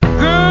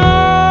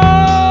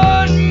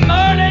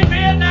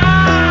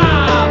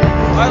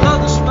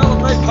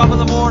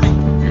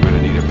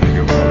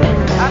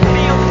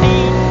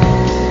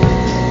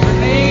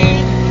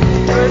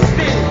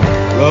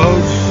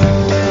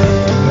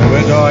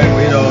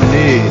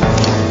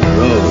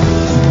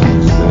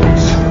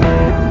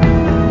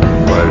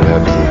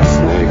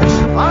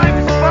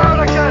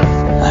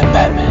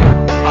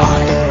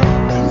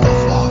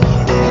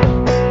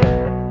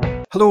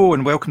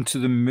and welcome to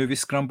the Movie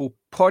Scramble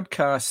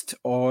podcast.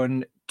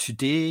 On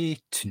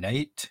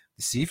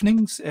this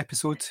evening's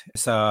episode,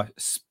 it's a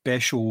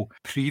special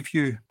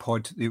preview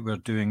pod that we're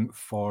doing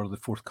for the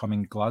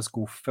forthcoming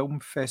Glasgow Film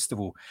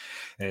Festival.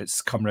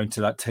 It's come round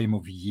to that time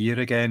of year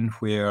again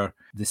where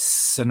the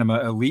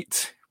cinema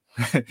elite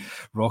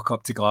rock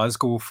up to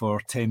Glasgow for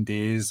 10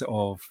 days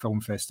of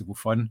film festival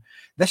fun.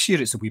 This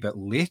year it's a wee bit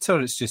later,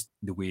 it's just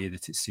the way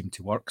that it seemed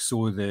to work.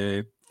 So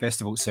the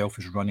festival itself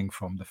is running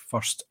from the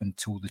 1st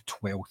until the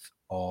 12th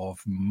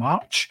of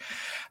March,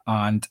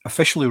 and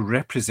officially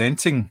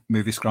representing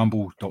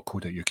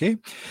moviescramble.co.uk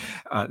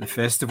at the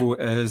festival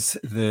is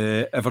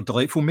the ever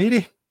delightful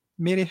Mary.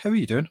 Mary, how are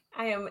you doing?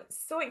 I am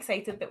so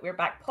excited that we're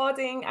back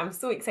podding. I'm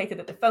so excited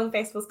that the film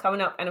festival's coming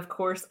up. And of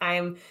course, I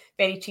am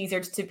very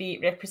cheesered to be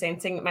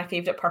representing my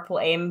favourite Purple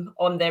M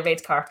on the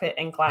red carpet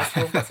in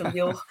Glasgow. Got some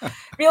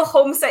real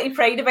home city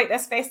pride about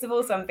this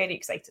festival, so I'm very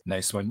excited.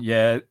 Nice one.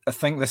 Yeah, I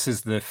think this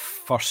is the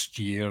first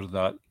year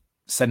that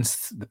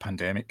since the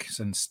pandemic,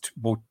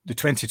 the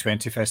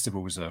 2020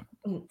 festival was a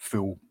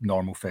full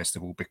normal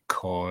festival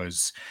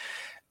because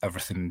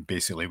everything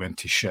basically went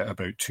to shit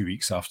about 2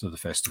 weeks after the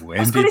festival ended.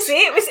 I was going to say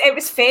it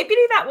was February.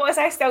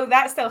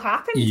 That still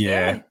happened.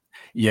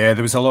 Yeah,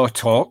 there was a lot of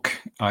talk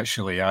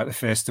actually at the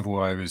festival.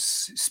 I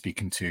was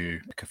speaking to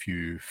a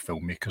few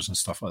filmmakers and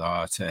stuff like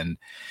that, and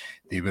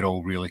they were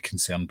all really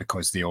concerned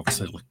because they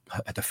obviously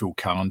had a full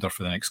calendar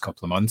for the next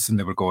couple of months, and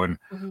they were going,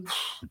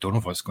 "We don't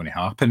know what's going to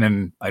happen."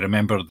 And I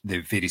remember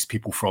the various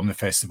people from the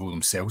festival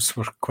themselves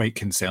were quite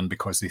concerned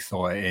because they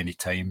thought at any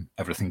time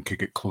everything could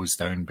get closed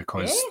down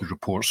because the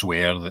reports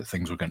were that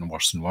things were getting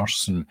worse and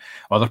worse, and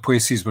other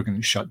places were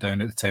getting shut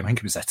down at the time. I think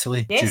it was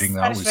Italy during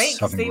that was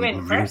having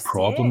real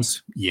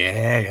problems.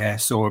 Yeah.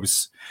 So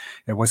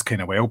it was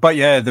kind of wild. But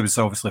yeah, there was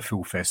obviously a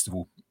full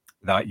festival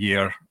that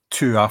year.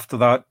 Two after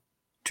that,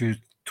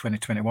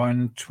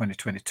 2021,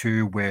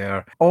 2022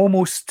 were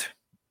almost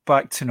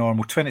back to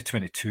normal.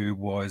 2022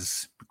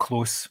 was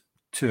close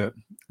to it.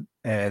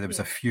 There was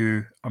a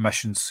few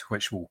omissions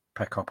which we'll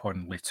pick up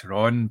on later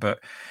on, but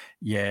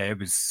yeah, it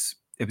was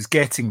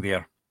getting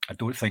there. I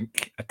don't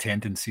think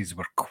attendances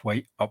were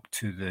quite up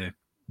to the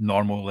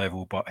normal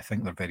level, but I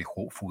think they're very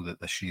hopeful that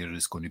this year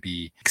is going to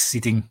be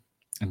exceeding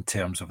in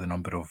terms of the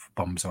number of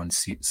bums on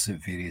seats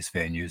at various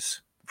venues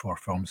for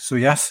films. So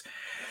yes,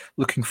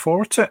 looking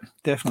forward to it,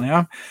 definitely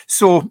am.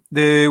 So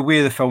the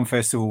way the film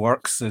festival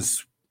works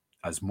is,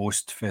 as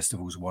most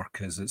festivals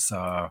work, is it's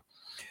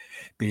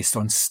based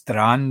on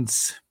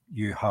strands.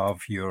 You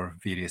have your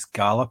various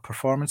gala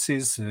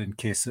performances. In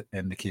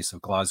the case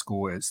of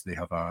Glasgow, they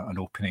have an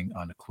opening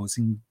and a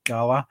closing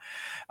gala,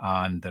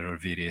 and there are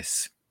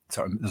various.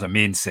 There's a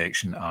main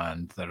section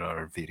and there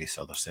are various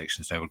other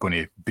sections. Now we're going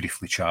to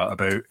briefly chat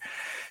about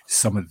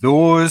some of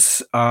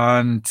those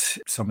and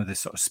some of the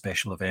sort of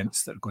special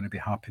events that are going to be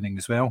happening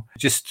as well.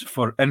 Just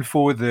for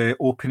info, the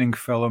opening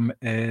film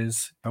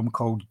is a film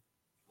called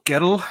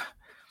Girl,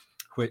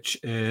 which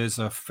is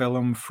a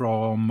film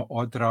from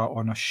Odra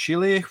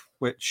Onashile,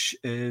 which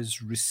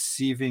is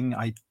receiving,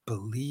 I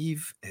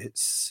believe,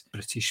 its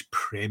British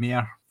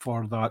premiere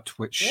for that,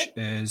 which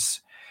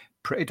is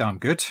pretty damn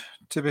good,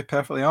 to be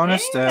perfectly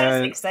honest.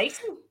 That's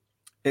exciting.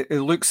 It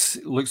looks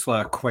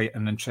like quite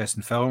an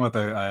interesting film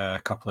about a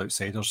couple of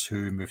outsiders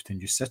who moved to a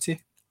new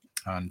city,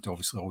 and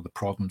obviously all the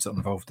problems that are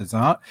involved in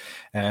that.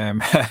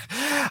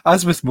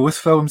 As with most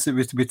films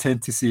that we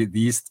tend to see at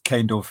these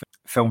kind of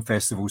film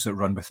festivals that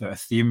run without a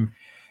theme,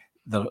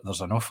 there's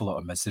an awful lot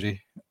of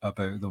misery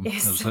about them.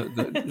 Yes.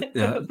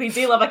 We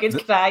do love a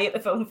good cry at the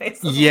film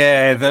festival.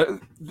 Yeah,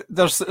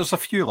 there's a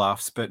few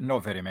laughs, but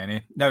not very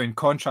many. Now, in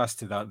contrast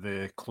to that,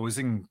 the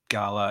closing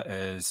gala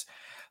is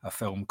a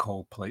film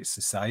called Polite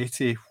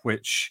Society,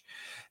 which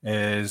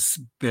has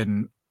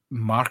been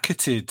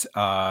marketed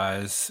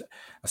as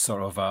a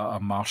sort of a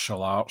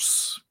martial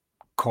arts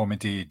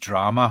comedy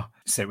drama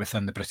set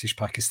within the British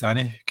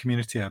Pakistani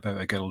community about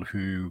a girl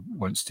who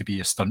wants to be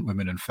a stunt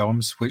woman in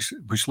films, which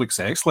looks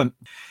excellent.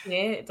 Yeah,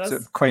 it does. So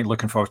quite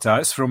looking forward to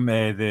that. It's from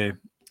the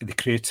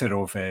creator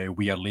of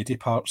We Are Lady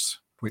Parts,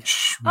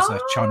 which was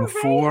a Channel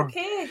 4,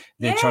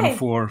 Channel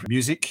 4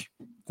 music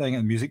thing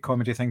and music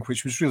comedy thing,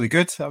 which was really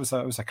good. That was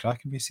a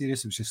cracking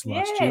series. It was just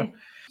last year,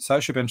 so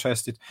I should be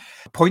interested.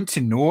 A point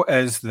to note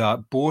is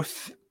that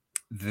both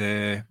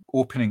the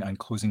opening and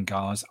closing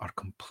galas are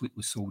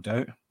completely sold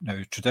out. Now,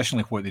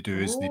 traditionally what they do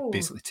is they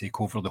basically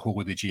take over the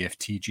whole of the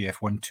GFT,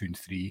 GF1, 2 and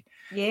 3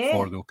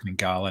 for the opening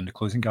gala and the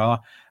closing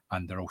gala,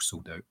 and they're all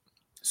sold out.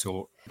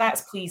 So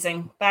that's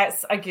pleasing.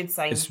 That's a good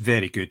sign. It's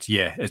very good.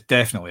 Yeah, it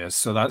definitely is.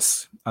 So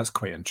that's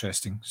quite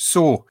interesting.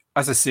 So,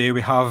 as I say,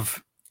 we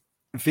have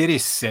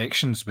various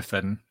sections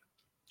within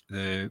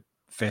the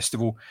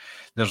festival.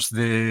 There's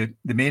the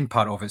main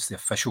part of it's the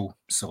official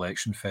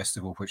selection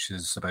festival, which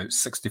is about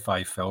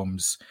 65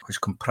 films, which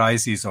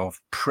comprises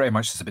of pretty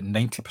much, it's about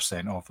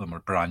 90% of them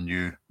are brand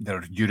new.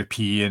 They're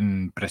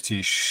European,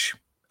 British,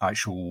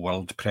 actual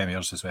world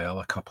premieres as well,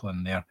 a couple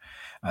in there,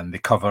 and they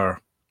cover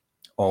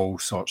all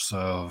sorts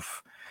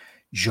of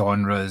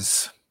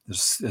genres,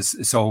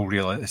 it's all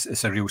real.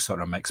 It's a real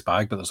sort of mixed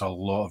bag, but there's a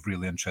lot of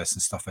really interesting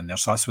stuff in there.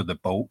 So that's where the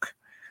bulk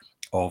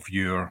of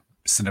your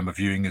cinema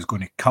viewing is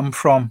going to come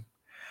from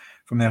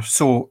there.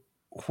 So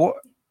what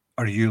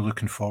are you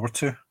looking forward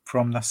to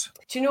from this?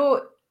 Do you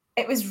know,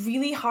 it was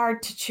really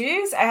hard to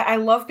choose. I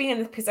love being in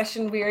the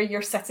position where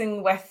you're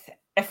sitting with,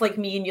 if like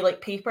me and you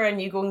like paper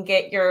and you go and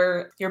get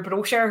your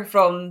brochure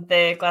from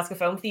the Glasgow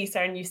Film Theatre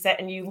and you sit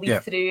and you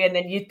leaf through and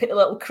then you put the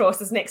little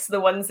crosses next to the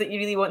ones that you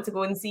really want to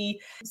go and see.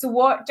 So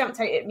what jumped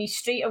out at me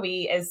straight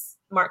away is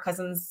Mark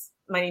Cousins'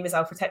 My Name is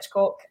Alfred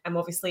Hitchcock. I'm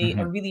obviously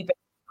a really big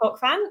Hitchcock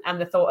fan,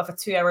 and the thought of a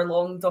 2-hour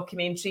long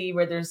documentary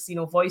where there's, you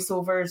know,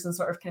 voiceovers and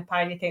sort of kind of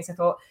parody things, I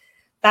thought,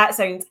 that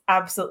sounds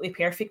absolutely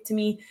perfect to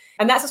me.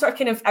 And that's a sort of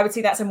kind of, I would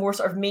say that's a more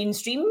sort of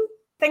mainstream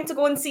thing to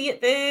go and see at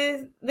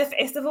the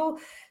festival.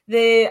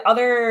 The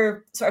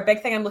other sort of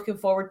big thing I'm looking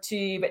forward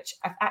to, which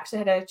I've actually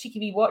had a cheeky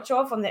wee watch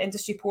of on the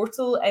industry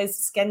portal, is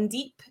Skin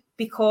Deep,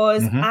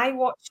 because I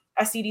watched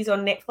a series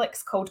on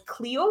Netflix called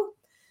Cleo,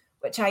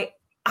 which I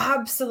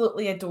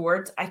absolutely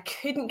adored. I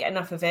couldn't get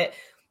enough of it.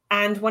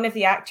 And one of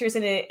the actors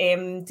in it,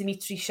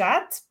 Dimitri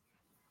Shad,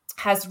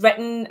 has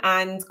written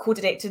and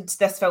co-directed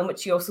this film,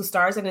 which he also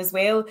stars in as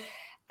well.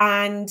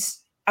 And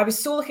I was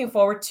so looking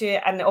forward to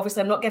it. And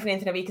obviously I'm not giving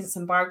anything away because it's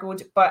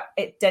embargoed, but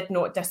it did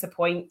not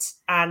disappoint.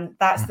 And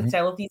that's the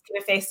thrill of these kind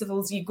of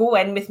festivals. You go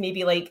in with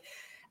maybe like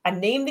a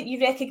name that you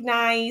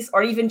recognise,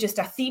 or even just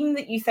a theme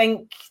that you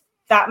think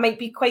that might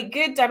be quite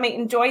good. I might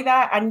enjoy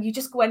that. And you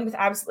just go in with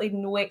absolutely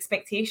no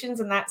expectations.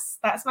 And that's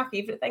my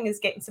favourite thing, is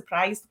getting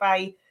surprised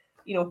by,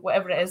 you know,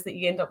 whatever it is that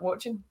you end up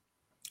watching.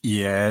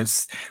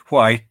 Yes.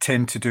 What I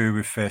tend to do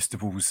with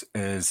festivals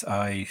is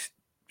I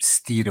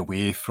steer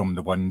away from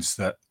the ones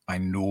that I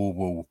know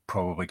will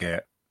probably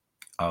get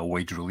a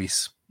wide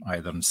release,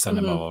 either in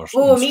cinema or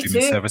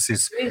streaming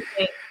services.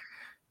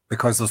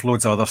 Because there's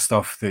loads of other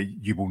stuff that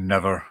you will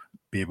never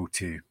be able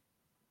to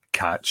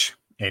catch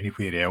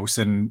anywhere else.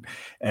 And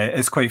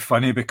it's quite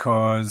funny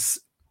because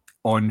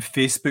on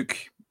Facebook,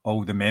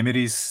 all the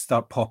memories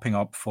start popping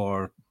up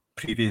for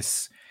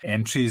previous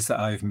entries that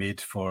I've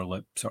made for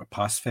like sort of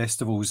past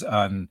festivals,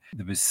 and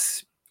there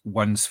was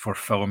ones for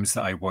films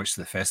that I watched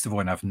at the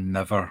festival and I've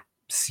never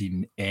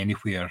seen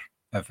anywhere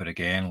ever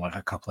again, like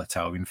a couple of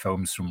Italian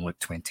films from like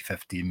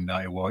 2015 that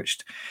I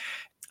watched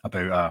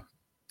about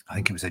I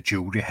think it was a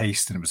jewellery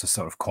heist, and it was a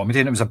sort of comedy,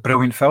 and it was a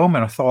brilliant film,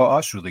 and I thought, oh,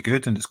 that's really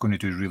good and it's going to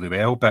do really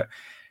well, but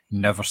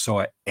never saw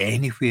it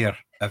anywhere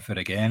ever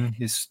again.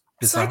 It's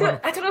bizarre. So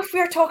I don't know if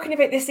we're talking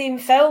about the same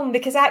film,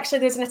 because actually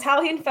there's an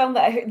Italian film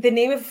that the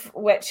name of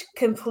which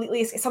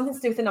completely is something to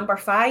do with the number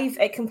 5.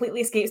 It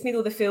completely escapes me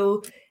though, the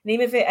full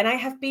name of it. And I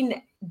have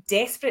been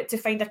desperate to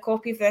find a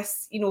copy of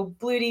this, you know,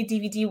 Blu-ray,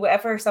 DVD,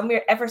 whatever,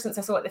 somewhere, ever since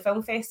I saw it at the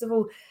film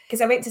festival,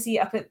 because I went to see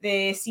it up at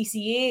the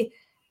CCA,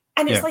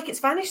 and it's like it's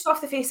vanished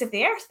off the face of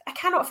the earth. I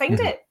cannot find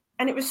it.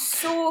 And it was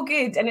so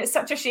good. And it's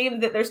such a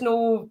shame that there's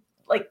no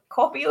like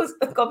copies of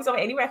it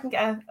anywhere I can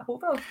get a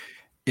hold of.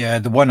 Yeah,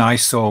 the one I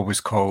saw was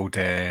called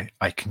I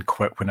Can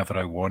Quit Whenever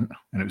I Want,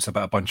 and it was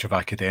about a bunch of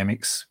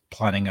academics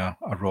planning a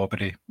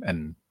robbery,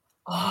 and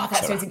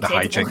that sounds the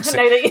incredible.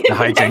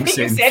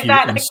 hijinks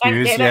that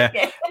ensues.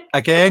 Yeah,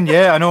 again,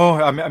 yeah, I know.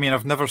 I mean,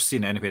 I've never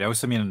seen it anywhere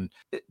else. I mean,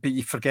 but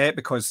you forget,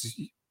 because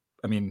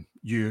I mean,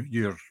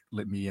 you're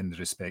like me in the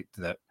respect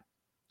that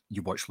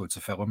you watch loads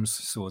of films,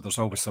 so there's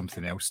always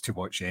something else to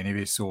watch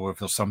anyway. So if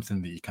there's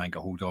something that you can't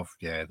get hold of,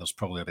 yeah, there's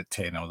probably about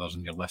 10 others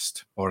on your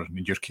list, or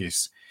in your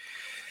case,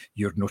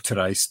 your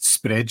notarized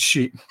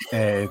spreadsheet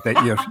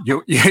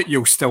that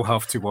you'll still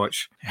have to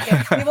watch.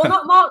 Yeah, we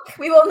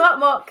will not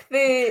mock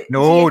the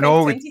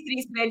GFX23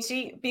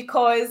 spreadsheet,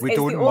 because we it's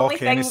don't the only mock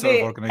thing any sort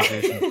of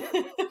organisation.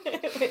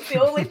 It's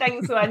the only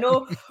thing, so I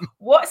know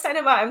what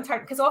cinema I'm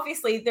turning, because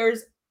obviously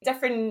there's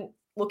different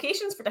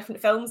locations for different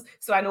films,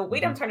 so I know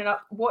where I'm turning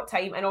up, what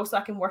time, and also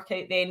I can work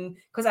out then,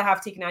 because I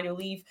have taken annual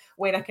leave,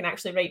 when I can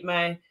actually write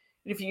my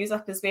reviews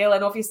up as well.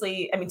 And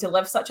obviously, I mean, to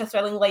live such a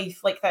thrilling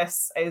life like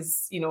this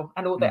is, you know,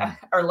 I know that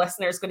our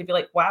listener is going to be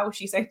like, wow,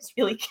 she sounds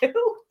really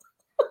cool.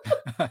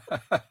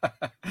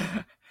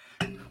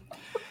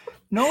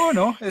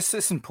 No,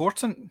 it's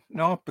important.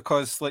 No,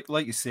 because like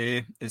you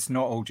say, it's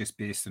not all just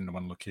based in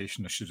one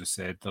location. I should have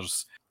said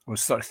there's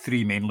sort of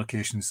 3 main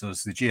locations.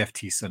 There's the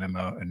GFT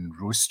Cinema in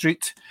Rose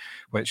Street,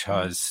 which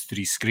has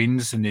 3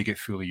 screens, and they get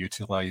fully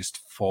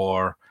utilised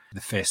for the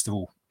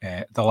festival.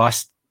 The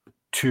last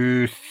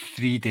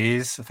 2-3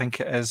 days, I think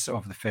it is,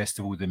 of the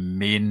festival, the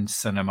main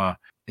cinema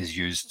is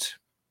used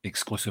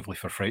exclusively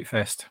for Fright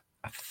Fest,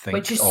 I think.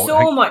 Which is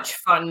much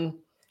fun.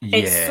 Yeah.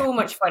 It's so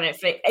much fun at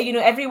Fright. You know,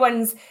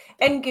 everyone's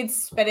in good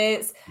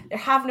spirits, they're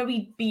having a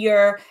wee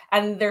beer,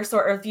 and they're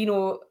sort of, you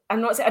know, I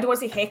don't want to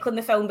say heckling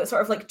the film, but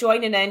sort of like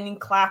joining in and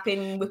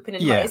clapping, whooping,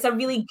 and it's a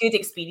really good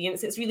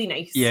experience. It's really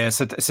nice. Yeah, it's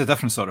a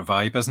different sort of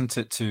vibe, isn't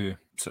it, to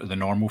sort of the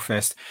normal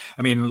fest?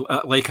 I mean,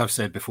 like I've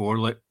said before,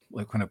 like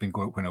when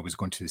I was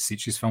going to the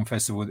Sitges Film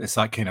Festival, it's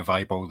that kind of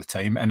vibe all the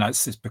time, and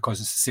that's because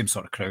it's the same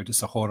sort of crowd.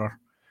 It's a horror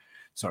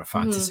sort of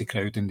fantasy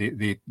crowd, and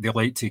they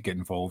like to get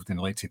involved and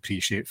like to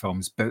appreciate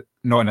films, but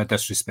not in a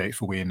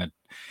disrespectful way, in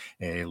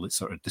a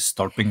sort of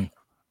disturbing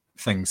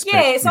things.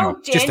 Yeah, but, it's all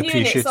just genuine.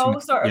 It's all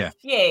appreciating sort it.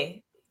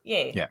 of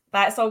yeah.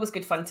 That's always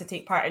good fun to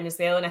take part in as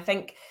well. And I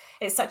think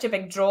it's such a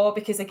big draw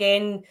because,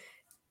 again,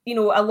 a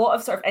lot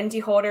of sort of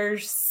indie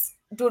horrors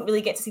don't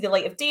really get to see the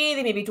light of day.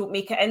 They maybe don't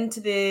make it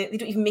they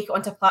don't even make it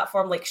onto a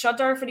platform like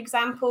Shudder, for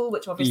example,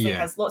 which obviously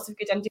has lots of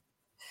good indie.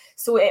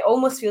 So it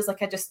almost feels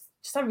like just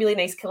a really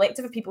nice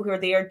collective of people who are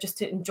there just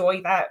to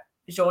enjoy that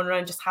genre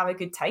and just have a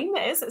good time.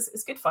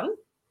 It's good fun.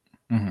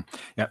 Mm-hmm.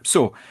 Yeah.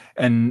 So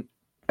in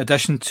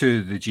addition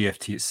to the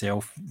GFT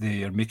itself,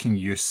 they are making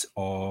use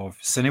of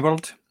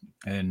Cineworld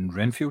in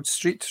Renfrew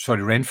Street.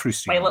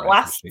 While it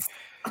lasts.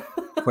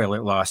 While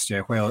it lasts,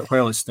 yeah.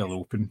 While it's still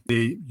open.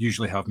 They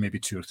usually have maybe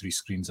 2 or 3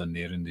 screens in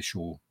there, and they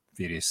show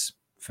various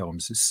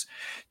films. It's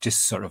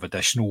just sort of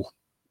additional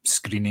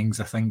screenings,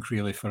 I think,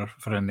 really, for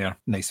in there.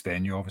 Nice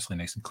venue, obviously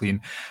nice and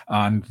clean.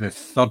 And the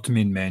third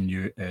main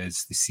menu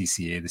is the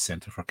CCA, the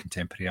Centre for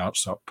Contemporary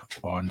Arts, up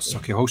on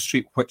Sauchiehall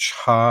Street, which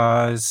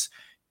has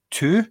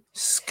 2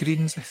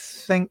 screens, I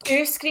think.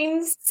 2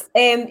 screens.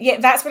 Yeah,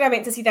 that's where I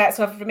went to see that.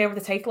 So I've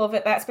remembered the title of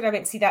it. That's where I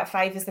went to see that.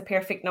 5 is the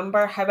perfect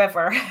number.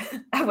 However,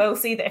 I will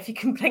say that if you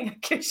can bring a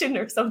cushion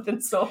or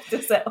something soft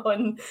to sit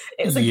on,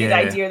 it's a good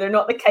idea. They're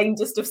not the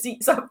kindest of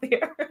seats up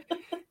there.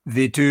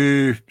 They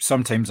do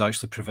sometimes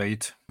actually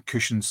provide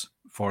cushions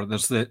for.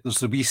 There's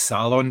the wee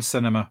salon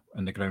cinema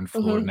on the ground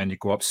floor, and then you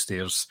go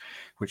upstairs,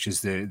 which is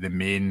the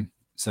main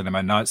cinema,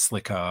 and that's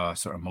like a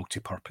sort of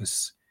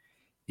multi-purpose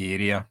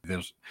area.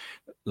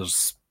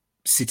 There's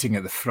seating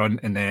at the front,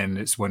 and then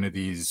it's one of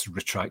these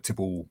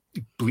retractable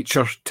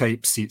bleacher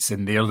type seats,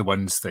 and they're the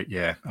ones that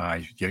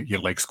your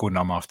legs go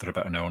numb after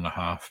about an hour and a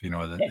half.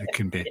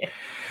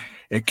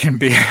 It can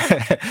be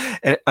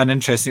an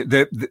interesting.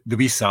 The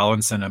wee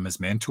salon cinema is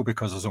mental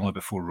because there's only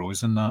about 4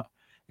 rows in that.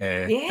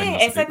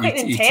 It's quite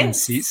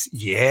intense. Seats.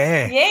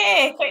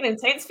 Yeah, quite an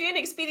intense viewing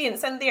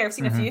experience in there. I've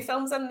seen a few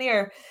films in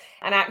there.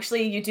 And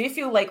actually, you do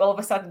feel like all of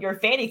a sudden you're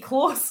very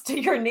close to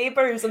your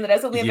neighbours, and there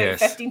is only about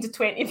 15 to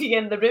 20 of you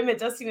in the room. It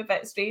does seem a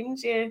bit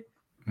strange, yeah.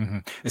 Mm-hmm.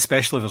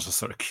 Especially if there's a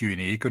sort of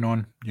Q&A going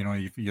on.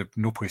 You've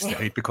no place to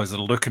hide because they're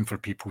looking for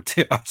people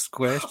to ask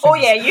questions. Oh,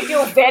 yeah, you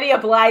feel very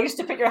obliged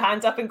to put your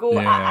hand up and go,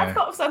 I've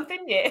got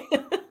something, yeah.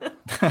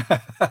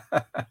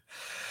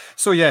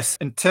 So, yes,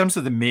 in terms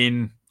of the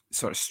main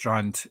sort of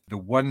strand, the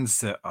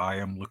ones that I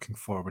am looking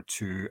forward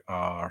to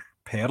are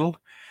Pearl,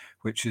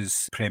 which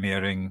is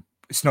premiering.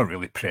 It's not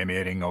really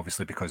premiering,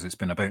 obviously, because it's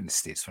been about in the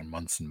States for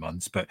months and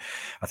months, but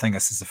I think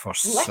this is the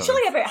first...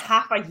 Literally about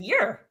half a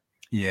year.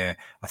 Yeah,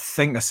 I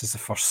think this is the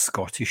first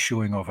Scottish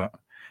showing of it,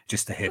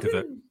 just ahead of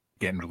it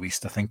getting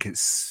released. I think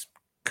it's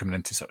coming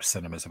into sort of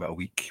cinemas about a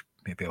week,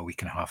 maybe a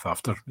week and a half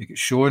after it gets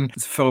shown.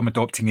 It's a film,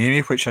 Adopting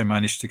Amy, which I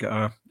managed to get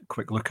a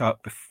quick look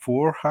at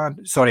beforehand.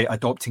 Sorry,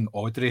 Adopting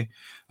Audrey,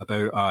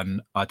 about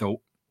an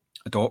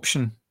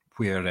adoption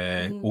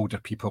where older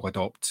people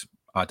adopt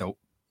adult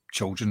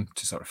children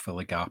to sort of fill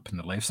a gap in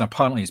their lives. And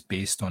apparently it's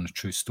based on a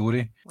true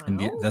story. Wow. And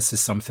this is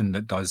something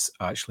that does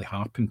actually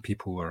happen.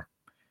 People are,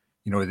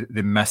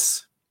 they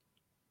miss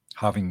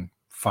having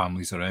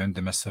families around,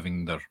 they miss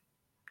having their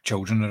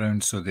children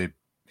around, so they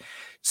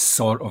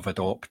sort of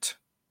adopt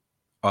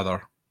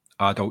other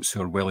adults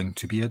who are willing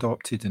to be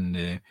adopted, and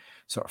they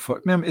sort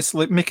of, it's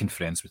like making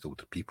friends with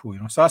older people,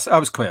 So that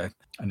was quite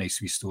a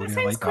nice wee story. That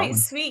sounds I like quite that one.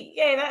 Sweet.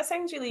 Yeah, that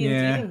sounds really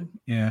endearing.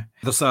 Yeah.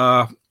 There's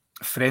a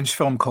French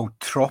film called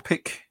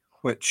Tropic,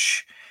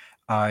 which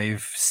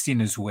I've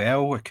seen as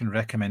well. I can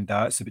recommend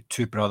that. It's about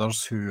 2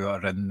 brothers who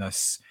are in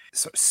this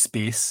sort of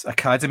space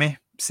academy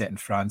set in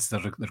France. They're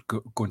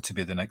going to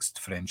be the next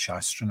French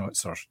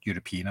astronauts or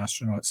European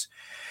astronauts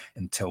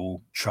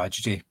until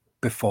tragedy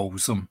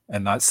befalls them.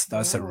 And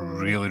that's a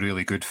really,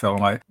 really good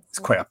film. It's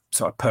quite a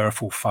sort of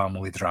powerful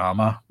family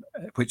drama,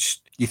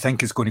 which you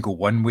think is going to go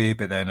one way,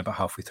 but then about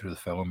halfway through the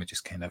film, it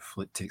just kind of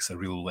takes a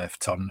real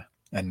left turn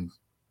and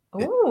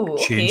it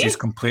changes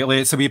completely.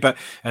 It's a wee bit,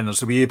 and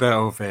there's a wee bit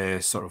of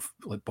sort of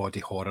like body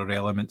horror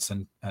elements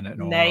in it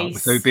and all that,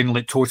 without being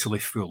like totally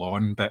full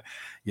on. But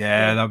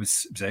that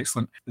was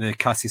excellent. The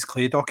Cassius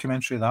Clay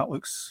documentary, that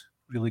looks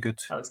really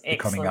good.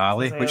 Becoming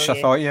Ali, which I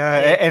thought,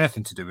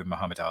 anything to do with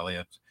Muhammad Ali,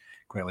 I'd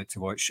quite like to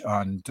watch.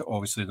 And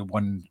obviously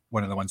one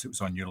of the ones that was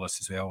on your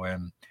list as well,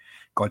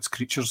 God's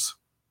Creatures.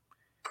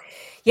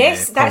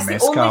 Yes, that's the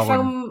only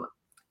film.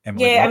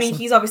 Emily Watson. I mean,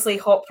 he's obviously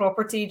hot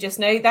property just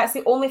now. That's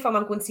the only film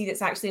I'm going to see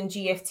that's actually in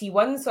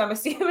GFT1. So I'm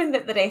assuming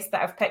that the rest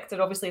that I've picked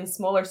are obviously in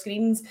smaller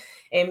screens,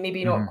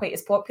 maybe not quite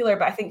as popular,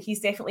 but I think he's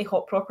definitely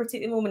hot property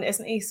at the moment,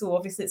 isn't he? So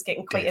obviously it's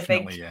getting quite a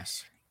big...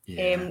 Yes.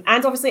 Yeah.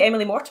 And obviously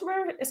Emily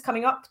Mortimer is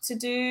coming up to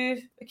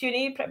do a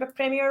Q&A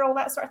premiere, all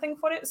that sort of thing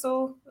for it.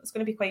 So it's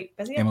going to be quite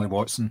busy. Emily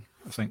Watson,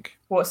 I think.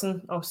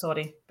 Watson. Oh,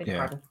 sorry. Beg your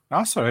pardon.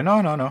 Ah, sorry.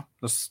 No.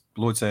 There's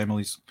loads of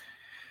Emilys.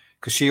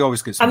 Because she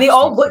always gets... And they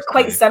all look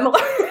quite similar.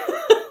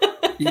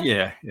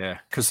 Yeah.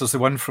 Because there's the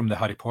one from the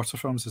Harry Potter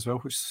films as well,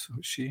 which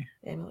she...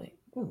 Emily.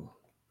 Ooh.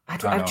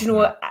 Do you know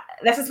what?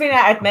 This is when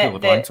I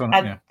admit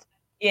that...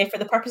 Yeah, for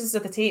the purposes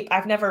of the tape,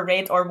 I've never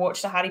read or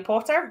watched a Harry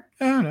Potter.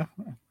 Yeah, no.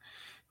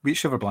 We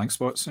each have our blank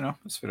spots, you know,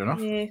 that's fair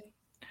enough. Yeah.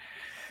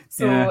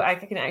 So I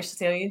can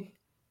actually tell you.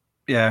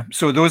 Yeah,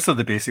 so those are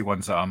the basic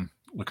ones that I'm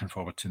looking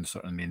forward to in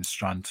sort of the main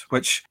strand,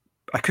 which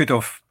I could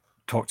have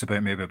talked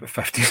about maybe about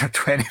 15 or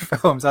 20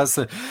 films. That's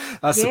the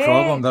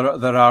problem.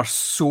 There are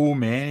so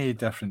many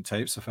different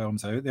types of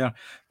films out there.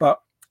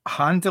 But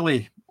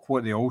handily,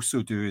 what they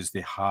also do is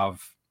they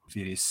have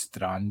various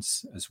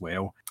strands as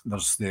well.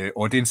 There's the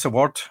Audience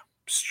Award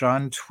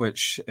strand,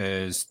 which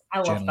is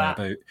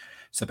generally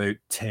about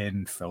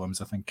 10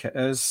 films, I think it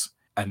is.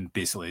 And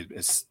basically,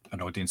 it's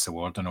an audience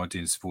award, an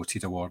audience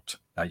voted award.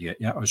 Yeah,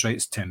 I was right.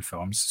 It's 10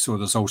 films. So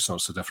there's all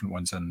sorts of different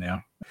ones in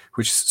there,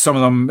 which some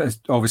of them is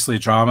obviously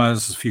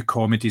dramas. There's a few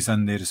comedies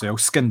in there as well.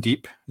 Skin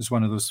Deep is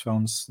one of those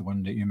films, the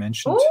one that you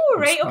mentioned. Oh,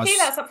 right. Okay,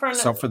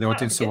 that's up for the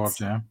audience award,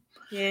 yeah.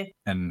 Yeah.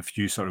 And a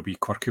few sort of wee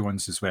quirky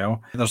ones as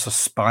well. There's a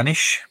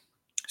Spanish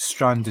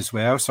strand as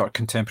well, sort of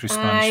contemporary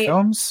Spanish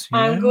films. Yeah.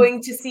 I'm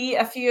going to see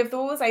a few of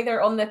those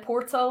either on the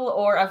portal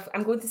or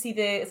I'm going to see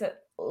is it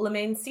La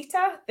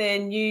Mencita, the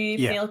new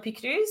Penelope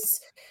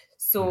Cruz.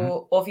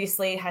 So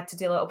obviously had to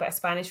do a little bit of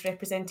Spanish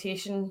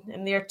representation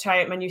in there,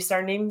 try out my new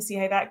surname, see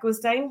how that goes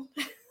down.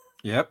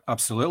 Yep,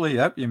 absolutely.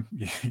 Yep, you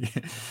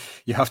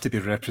have to be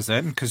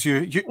representing because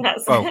you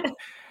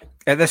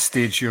at this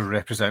stage you're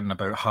representing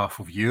about half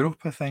of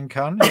Europe, I think,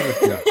 aren't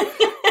you?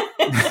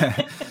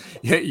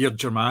 You're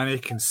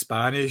Germanic and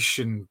Spanish,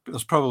 and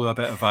there's probably a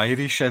bit of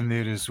Irish in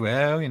there as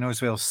well,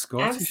 as well as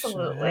Scottish.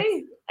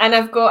 Absolutely. And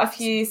I've got a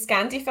few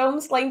Scandi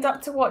films lined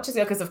up to watch as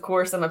well, because of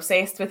course I'm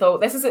obsessed with all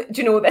this.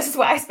 This is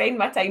what I spend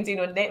my time doing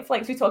on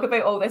Netflix. We talk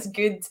about all this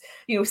good,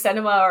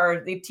 cinema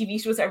or the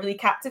TV shows that are really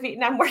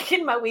captivating. I'm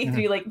working my way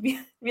through like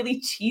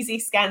really cheesy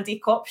Scandi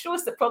cop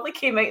shows that probably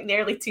came out in the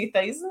early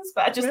 2000s,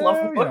 but I just love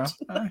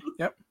watching them.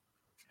 Yep,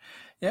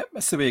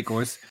 that's the way it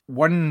goes.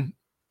 One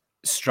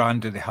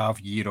strand that they have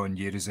year on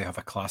year is they have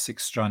a classic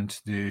strand.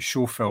 They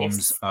show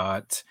films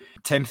at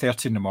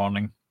 10:30 in the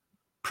morning,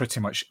 pretty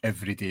much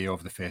every day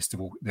of the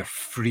festival. They're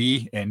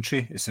free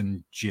entry. It's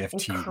in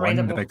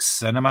GFT1, the big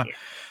cinema. Yeah.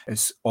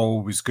 It's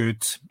always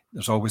good.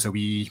 There's always a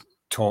wee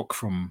talk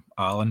from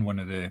Alan, one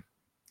of the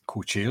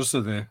co-chairs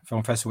of the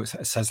film festival.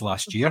 It's his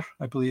last year,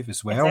 I believe,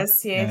 as well. It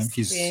is, yes.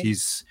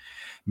 He's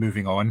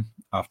moving on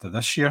after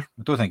this year.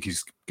 I don't think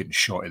he's getting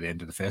shot at the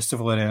end of the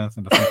festival or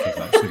anything. I think he's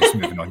actually just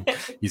moving on.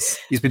 He's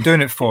been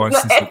doing it since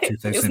like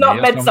 2008. It's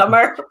not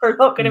Midsummer. We're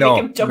not going to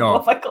make him jump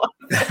off a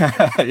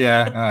cliff.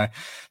 Yeah.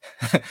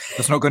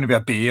 There's not going to be a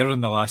bear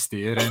in the last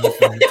day or anything.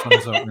 It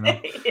turns out,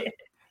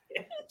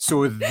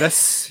 So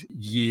this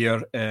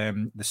year,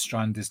 the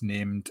strand is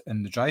named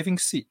In the Driving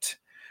Seat,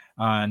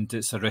 and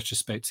it's a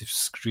retrospective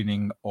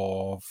screening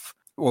of.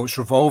 Well, it's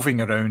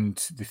revolving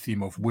around the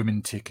theme of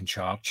women taking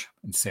charge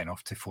and sent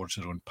off to forge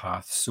their own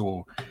path.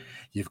 So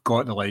you've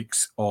got the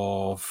likes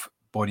of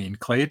Bonnie and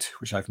Clyde,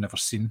 which I've never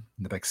seen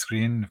on the big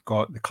screen. You've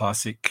got the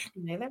classic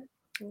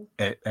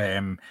It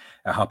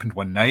Happened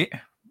One Night,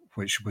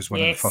 which was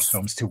one of the first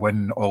films to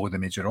win all of the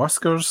major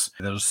Oscars.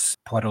 There's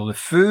Poirot Le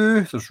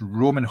Fou, there's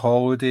Roman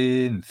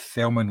Holiday and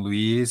Thelma and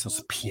Louise.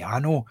 There's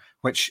Piano,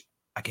 which,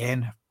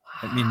 again,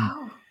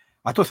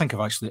 I don't think I've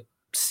actually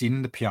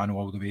seen The Piano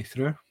all the way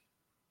through.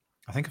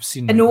 I think I've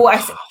seen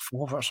half of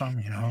it or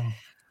something, Do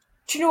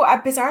you know,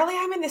 bizarrely,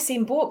 I'm in the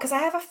same boat because I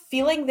have a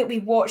feeling that we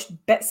watched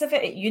bits of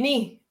it at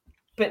uni,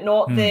 but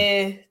not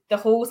the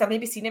whole. I've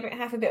maybe seen about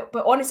half of it.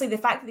 But honestly, the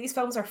fact that these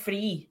films are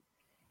free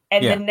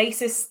and the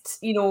nicest,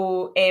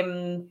 cinema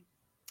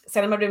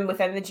room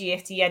within the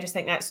GFT, I just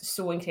think that's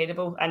so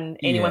incredible. And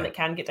anyone that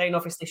can get down,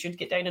 obviously, should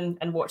get down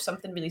and watch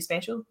something really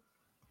special.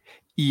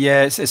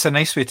 Yeah, it's a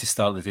nice way to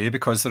start the day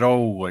because they're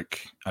all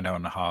like an hour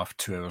and a half,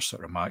 2 hours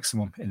sort of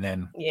maximum. And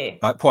then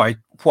what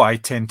I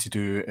tend to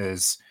do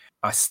is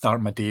I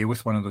start my day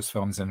with one of those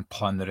films and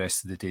plan the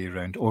rest of the day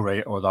around, that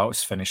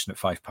was finishing at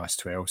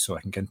 12:05, so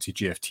I can get into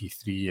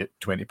GFT3 at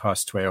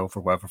 12:20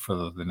 or whatever for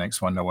the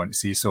next one I want to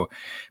see. So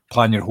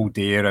plan your whole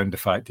day around the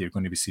fact that you're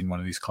going to be seeing one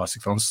of these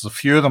classic films. There's a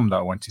few of them that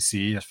I want to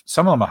see.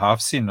 Some of them I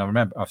have seen. I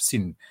remember I've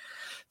seen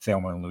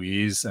Thelma and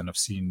Louise, and I've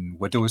seen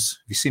Widows.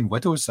 Have you seen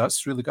Widows?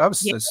 That's really good.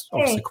 It's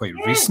obviously quite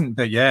recent,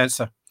 but it's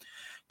a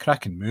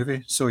cracking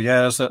movie. So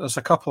there's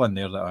a couple in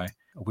there that I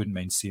wouldn't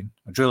mind seeing.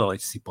 I'd really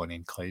like to see Bonnie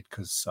and Clyde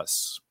because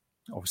that's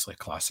obviously a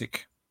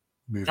classic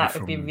movie. That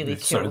would be really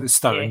cool. Sort of the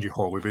starting New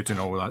Hollywood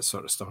and all that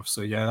sort of stuff.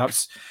 So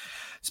it's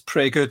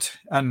pretty good.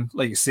 And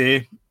like you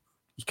say,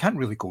 you can't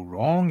really go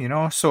wrong,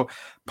 So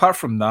apart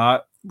from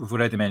that, we've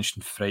already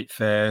mentioned Fright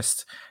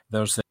Fest.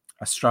 There's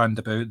a strand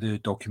about the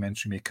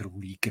documentary maker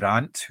Lee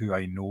Grant, who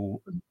I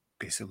know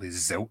basically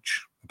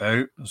zilch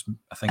about.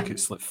 I think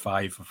it's like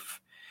 5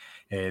 of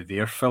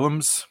their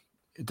films.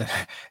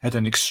 Had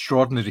an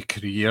extraordinary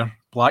career,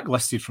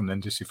 blacklisted from the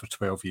industry for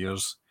 12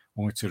 years,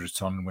 only to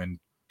return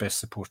when Best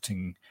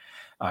Supporting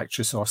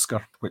Actress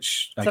Oscar,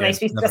 which that's a nice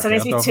 2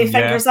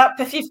 fingers up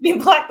if you've been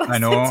blacklisted. I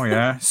know,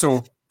 yeah.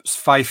 So it's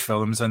 5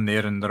 films in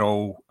there, and they're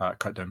all at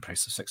cut down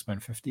price of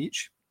 £6.50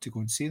 each. to go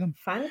and see them.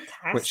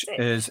 Fantastic. Which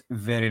is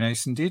very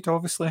nice indeed,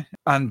 obviously.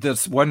 And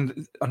there's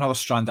another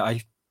strand that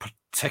I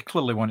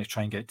particularly want to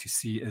try and get to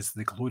see is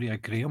the Gloria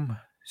Graham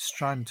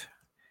strand.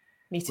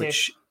 Me too.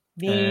 Which,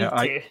 Me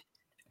too.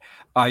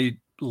 I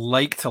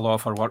liked a lot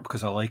of her work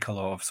because I like a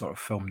lot of sort of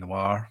film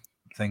noir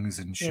things,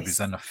 and she was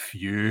in a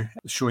few,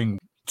 showing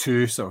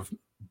two sort of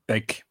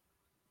big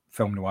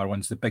film noir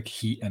ones, The Big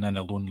Heat and In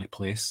a Lonely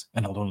Place.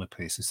 In a Lonely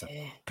Place is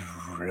a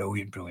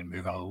brilliant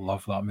movie. I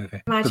love that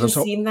movie. Imagine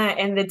seeing that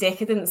in the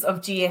decadence of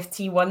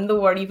GFT1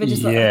 though, or even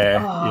just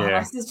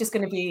this is just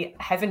going to be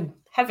heaven.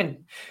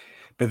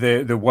 But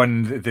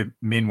the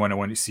main one I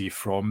want to see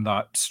from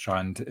that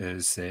strand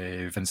is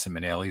Vincent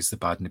Minnelli's The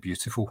Bad and the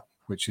Beautiful,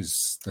 which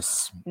is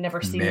this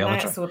never seen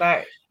that, so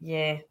that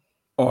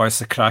Oh,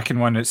 it's a cracking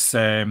one. It's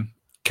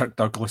Kirk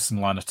Douglas and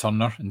Lana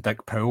Turner and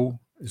Dick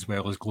Powell, as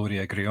well as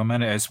Gloria Graham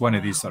in it. It's one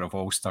of these sort of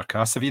all-star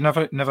casts. Have you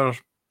never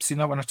seen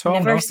that one at all?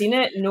 Never seen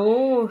it.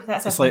 No,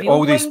 that's it's like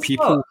all these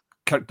people.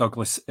 Kirk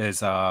Douglas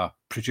is a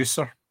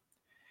producer,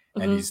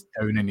 and he's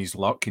down in his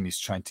luck, and he's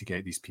trying to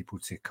get these people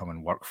to come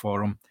and work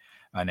for him.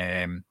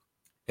 And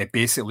it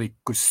basically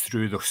goes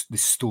through the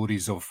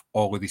stories of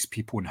all of these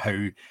people and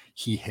how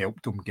he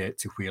helped them get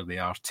to where they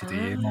are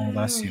today and all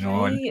this, you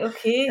know. And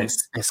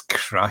it's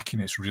cracking.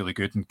 It's really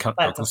good. And Kirk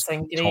Douglas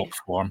top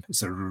form.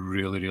 It's a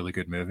really, really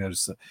good movie.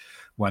 It's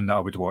one that I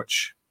would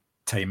watch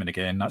time and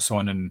again. That's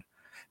on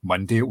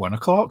Monday at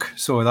 1:00.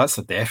 So that's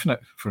a definite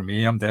for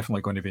me. I'm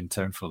definitely going to be in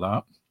town for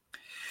that.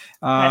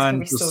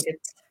 And that's so good.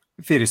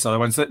 Various other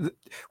ones.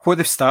 What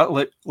they've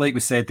started, like we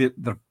said,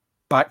 they're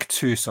back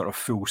to sort of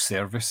full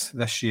service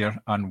this year,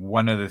 and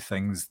one of the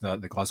things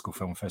that the Glasgow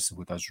Film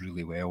Festival does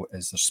really well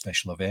is their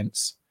special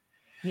events.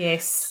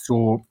 Yes.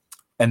 So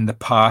in the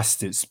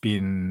past, it's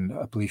been,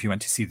 I believe you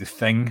went to see The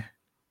Thing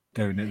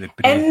down at the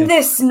in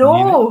the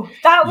snow.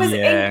 That was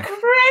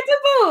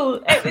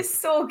incredible. It was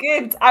so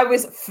good. I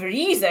was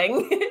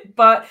freezing,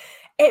 but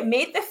it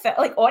made the fit.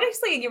 Like,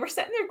 honestly, you were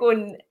sitting there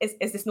going,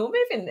 is the snow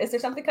moving? Is there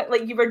something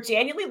like you were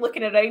genuinely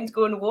looking around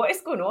going, what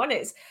is going on?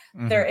 It's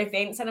their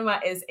event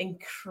cinema is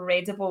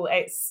incredible.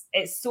 It's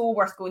so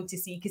worth going to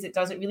see because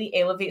it really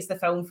elevates the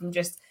film from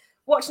just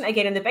watching it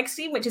again in the big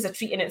screen, which is a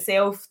treat in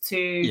itself, to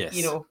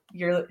you know,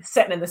 you're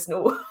sitting in the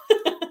snow.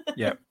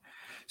 Yeah.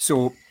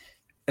 So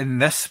in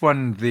this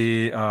one,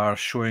 they are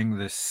showing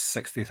the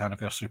 60th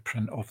anniversary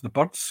print of The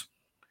Birds.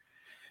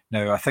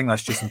 Now, I think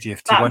that's just in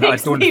GFT1. I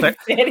don't think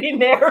very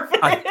nervous.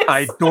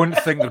 I don't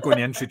think they're going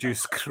to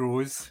introduce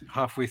crows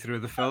halfway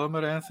through the film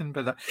or anything,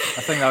 but I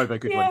think that would be a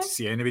good one to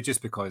see anyway,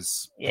 just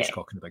because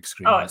Hitchcock on the big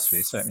screen, let's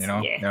face it, you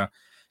know. Yeah.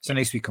 It's a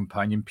nice wee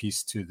companion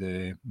piece to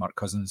the Mark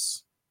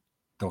Cousins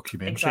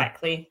documentary.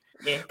 Exactly.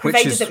 Yeah.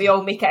 Provided that we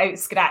all make it out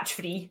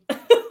scratch-free.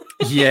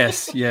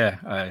 Yes,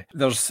 yeah.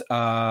 There's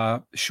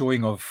a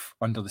showing of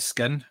Under the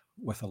Skin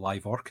with a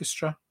live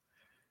orchestra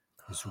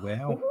as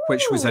well,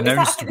 which was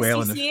announced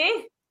well in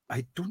the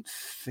I don't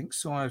think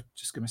so. I'll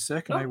just give me a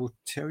second. I will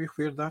tell you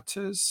where that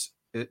is.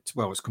 It's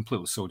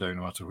completely sold out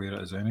no matter where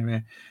it is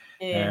anyway.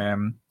 Yeah.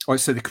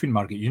 It's at the Queen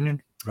Margaret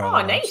Union.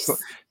 Nice.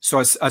 So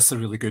it's a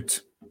really good.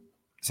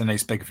 It's a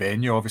nice big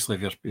venue. Obviously,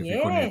 if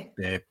you're going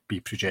to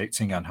be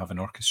projecting and have an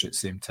orchestra at the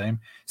same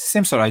time, it's the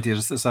same sort of idea.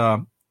 There's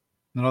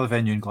another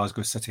venue in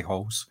Glasgow, City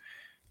Halls.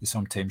 They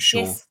sometimes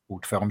show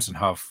old films and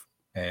have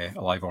a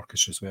live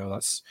orchestra as well.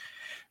 That's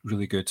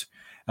really good.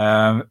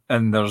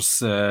 And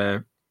there's.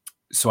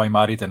 So I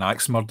Married an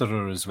Axe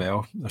Murderer as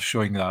well. They're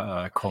showing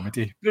that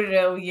comedy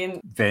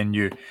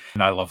venue,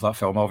 and I love that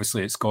film.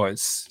 Obviously, it's got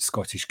its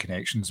Scottish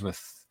connections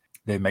with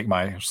the Mike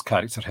Myers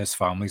character. His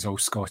family's all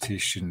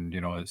Scottish, and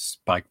you know, it's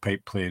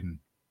bagpipe playing,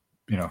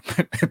 you know,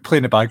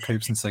 playing the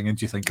bagpipes and singing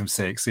 "Do You Think I'm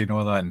Sexy" and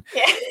all that, and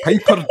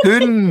Piper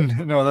Doon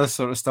and all this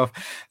sort of stuff.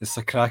 It's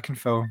a cracking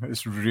film.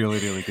 It's really,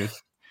 really good.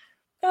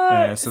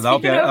 So that'll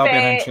be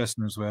an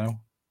interesting as well.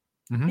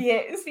 Mm-hmm.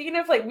 Yeah, speaking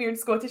of like weird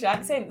Scottish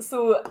accents,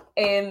 so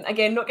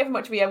again, not giving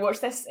much away, I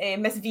watched this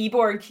Miss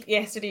Viborg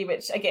yesterday,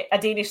 which I get a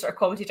Danish sort of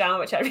comedy drama,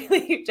 which I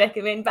really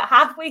recommend, but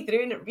halfway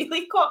through and it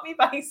really caught me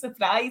by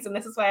surprise, and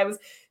this is why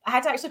I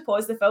had to actually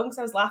pause the film because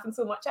I was laughing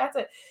so much at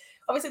it.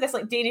 Obviously, this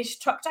like Danish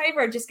truck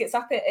driver just gets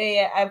up at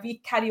a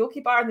wee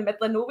karaoke bar in the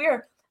middle of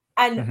nowhere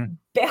and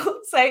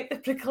belts out the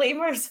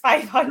Proclaimers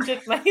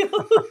 500 miles.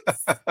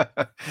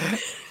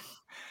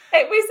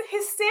 It was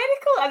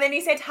hysterical. And then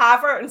he said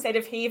haver instead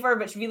of haver,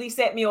 which really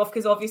set me off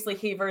because obviously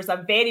haver is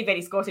a very,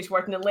 very Scottish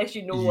word. And unless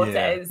you know what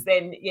it is,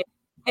 then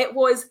it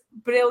was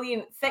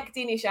brilliant. Thick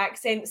Danish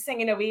accent,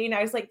 singing away. And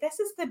I was like, this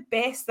is the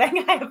best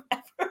thing I have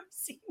ever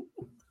seen.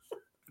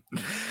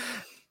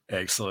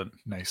 Excellent.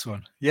 Nice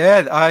one.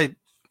 Yeah,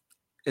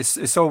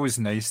 it's always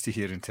nice to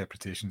hear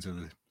interpretations of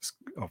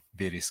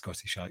various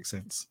Scottish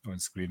accents on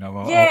screen. I'm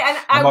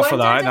up for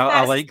that. And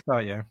I like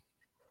that, yeah.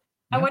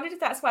 I wondered if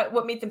that's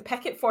what made them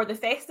pick it for the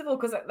festival,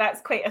 because that's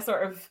quite it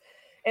sort of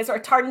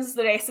turns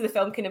the rest of the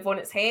film kind of on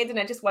its head, and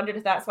I just wondered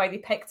if that's why they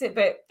picked it.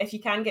 But if you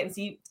can get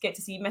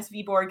to see Miss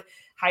Viborg,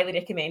 highly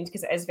recommend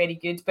because it is very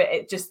good. But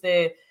it just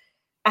the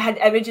I had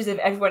images of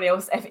everyone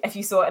else, if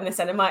you saw it in the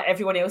cinema,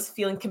 everyone else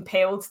feeling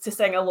compelled to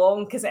sing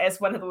along, because it is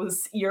one of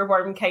those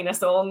earworm kind of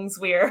songs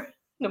where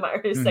no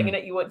matter who's singing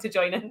it, you want to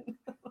join in.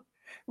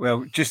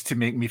 Well, just to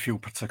make me feel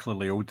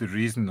particularly old, the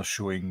reason they're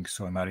showing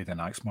So I Married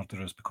an Axe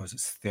Murderer is because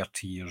it's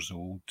 30 years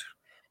old.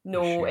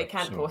 No, it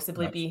can't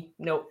possibly be.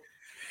 No.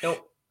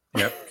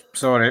 Yep,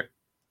 sorry.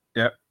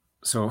 Yep.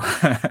 So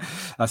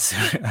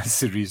that's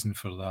the reason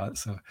for that.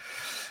 So,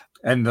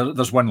 and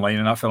there's one line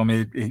in that film,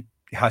 he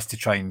has to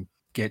try and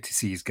get to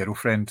see his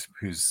girlfriend,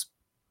 who's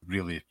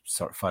really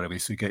sort of far away.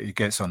 So he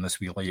gets on this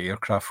wee light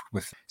aircraft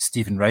with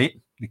Stephen Wright,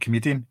 the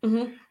comedian.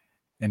 Mm-hmm.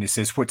 And he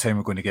says, what time are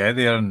we going to get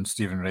there? And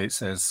Stephen Wright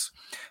says,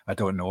 I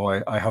don't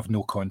know. I have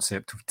no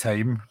concept of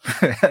time.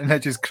 And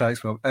it just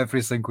cracks me up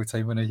every single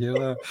time when I hear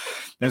that.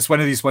 And it's one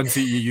of these ones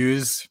that you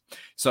use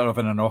sort of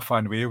in an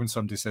offhand way when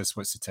somebody says,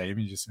 what's the time?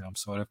 And you just say, I'm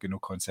sorry, I've got no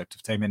concept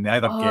of time. And they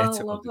either get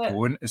it or they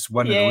don't. It's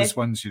one of those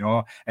ones, you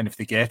know. And if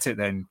they get it,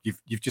 then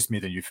you've just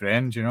made a new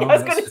friend, you know. I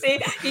was going to say,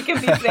 you can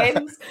be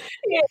friends.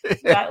 Yeah,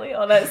 exactly.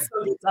 Oh, that's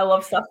so good. I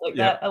love stuff like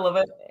that. I love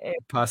it.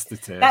 Pass the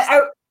test.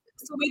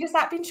 So where has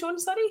that been shown,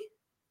 sorry?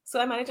 So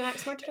I Married an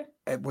Axe Murderer?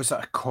 It was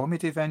at a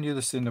comedy venue.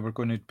 They're saying they were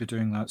going to be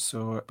doing that.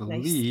 So I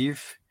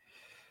believe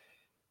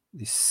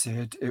they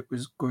said it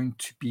was going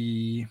to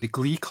be the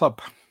Glee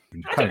Club.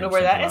 I don't know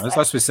where that is. That's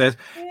what it said.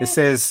 Yeah. It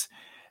says,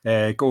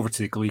 go over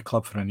to the Glee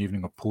Club for an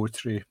evening of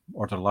poetry,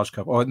 order a large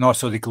cup. Oh, no,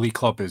 so the Glee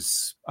Club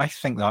is, I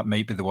think that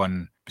might be the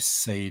one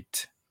beside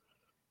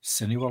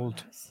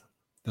Cineworld.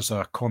 There's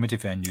a comedy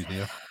venue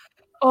there.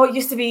 Oh, it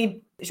used to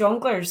be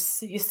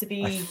Jongleurs. It used to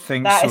be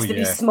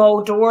be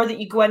small door that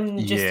you go in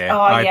and just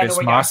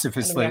it's massive.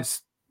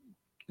 It's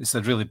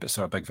a really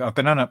sort of big. I've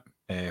been in it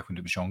when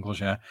it was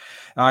Jongleurs,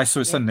 so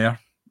it's in there.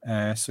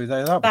 So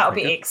that'll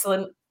be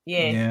excellent.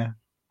 Yeah.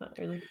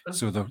 Really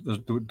so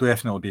there'll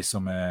definitely be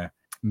some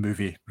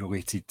movie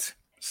related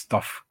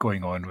stuff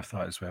going on with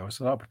that as well.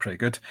 So that'll be pretty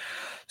good.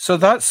 So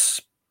that's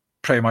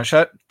pretty much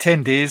it.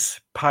 10 days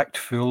packed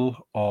full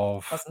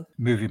of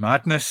movie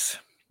madness.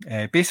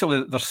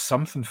 Basically, there's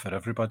something for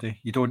everybody.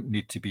 You don't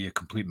need to be a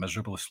complete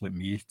miserabilist like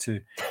me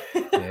to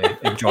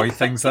enjoy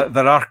things.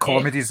 There are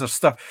comedies, there's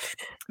stuff.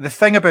 The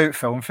thing about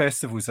film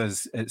festivals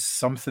is it's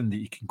something that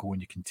you can go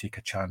and you can take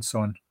a chance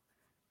on.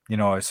 You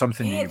know, it's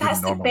something that you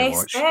wouldn't normally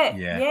watch.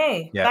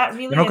 Yeah. That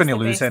really you're not going to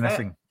lose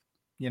anything.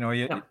 You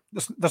know,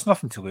 there's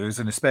nothing to lose,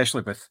 and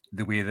especially with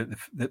the way that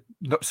the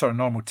sort of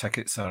normal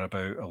tickets are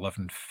about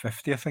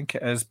 $11.50, I think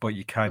it is, but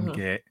you can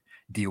get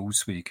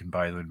deals where you can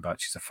buy them in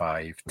batches of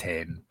 5,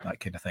 10, that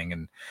kind of thing,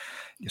 and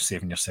you're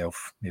saving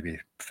yourself maybe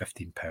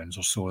 £15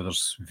 or so.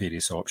 There's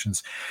various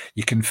options.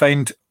 You can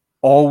find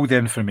all the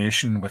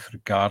information with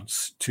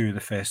regards to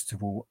the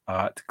festival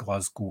at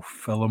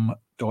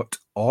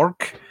glasgowfilm.org.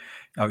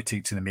 That would take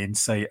you to the main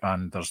site,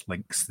 and there's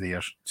links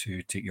there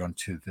to take you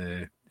onto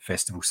the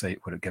festival site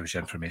where it gives you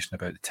information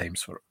about the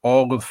times for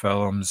all of the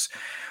films,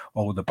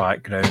 all the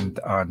background,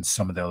 and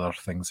some of the other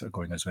things that are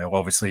going as well.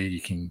 Obviously,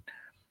 you can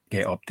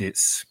get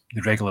updates.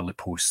 They regularly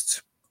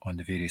post on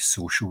the various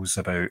socials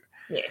about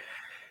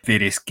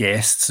various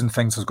guests and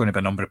things. There's going to be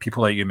a number of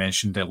people, like you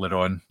mentioned earlier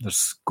on.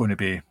 There's going to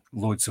be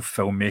loads of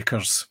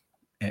filmmakers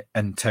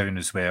in town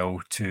as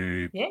well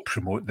to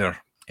promote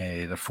their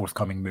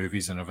forthcoming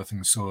movies and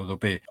everything. So there'll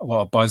be a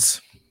lot of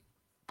buzz,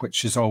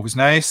 which is always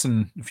nice,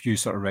 and a few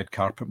sort of red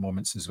carpet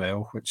moments as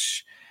well,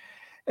 which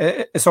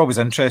it's always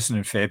interesting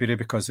in February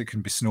because it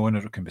can be snowing or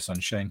it can be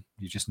sunshine.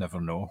 You just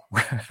never know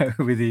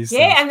with these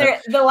things. And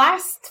the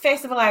last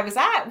festival I was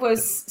at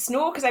was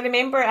snow, because I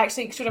remember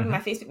actually showing up in my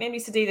Facebook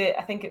memories today that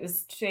I think it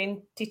was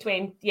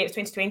 2020. Yeah, it was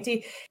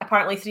 2020.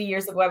 Apparently 3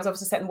 years ago, I was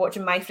obviously sitting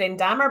watching My Friend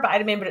Dahmer, but I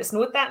remember it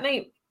snowed that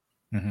night.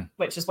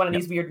 Which is one of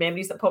these weird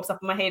memories that pops up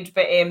in my head.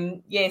 But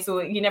so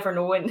you never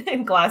know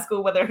in Glasgow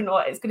whether or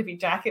not it's going to be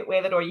jacket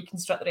weather or you can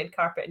strut the red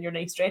carpet in your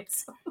nice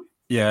dress.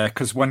 Yeah,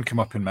 because one came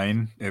up in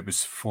mine. It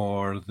was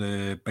for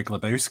the Big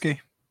Lebowski.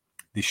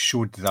 They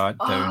showed that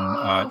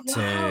down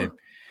at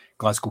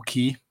Glasgow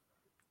Quay,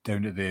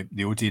 down at the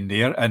Odeon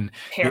there. And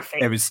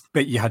it was,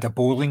 but you had a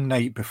bowling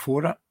night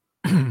before it.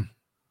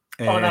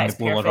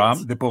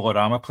 The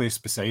Bolorama place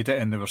beside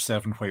it, and they were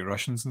serving White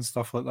Russians and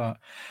stuff like that.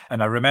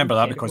 And I remember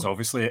that because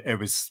obviously it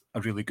was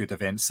a really good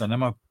event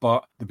cinema,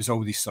 but there was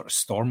all these sort of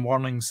storm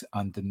warnings,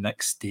 and the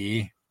next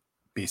day,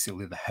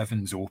 basically the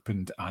heavens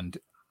opened and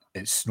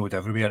it snowed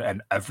everywhere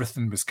and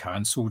everything was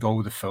cancelled.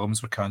 All the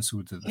films were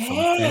cancelled at the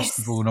film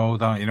festival and all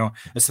that. You know,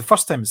 it's the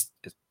first time it's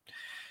the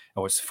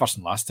first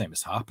and last time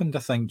it's happened, I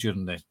think,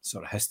 during the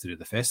sort of history of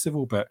the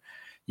festival. But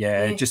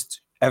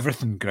just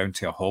everything ground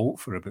to a halt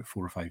for about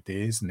 4 or 5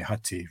 days, and they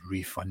had to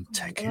refund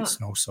tickets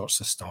and all sorts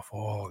of stuff.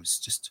 Oh, it's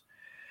just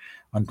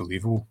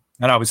unbelievable.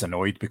 And I was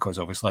annoyed because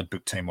obviously I'd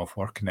booked time off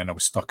work and then I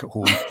was stuck at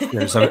home.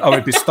 Whereas I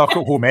would be stuck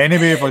at home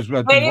anyway if I'd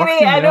been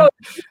working. I know.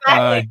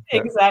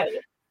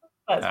 Exactly.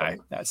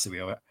 That's the way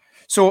of it.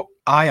 So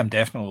I am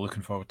definitely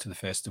looking forward to the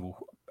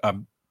festival.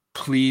 I'm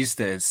pleased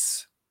that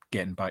it's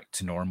getting back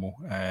to normal,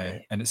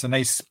 and it's a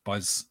nice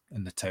buzz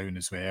in the town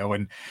as well.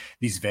 And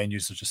these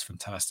venues are just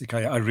fantastic.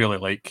 I really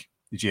like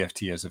the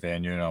GFT as a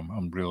venue, and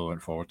I'm really looking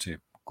forward to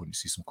going to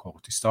see some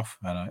quality stuff,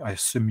 and I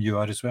assume you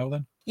are as well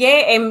then.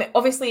 Yeah,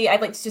 obviously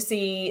I'd like to just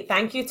say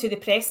thank you to the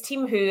press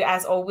team who,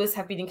 as always,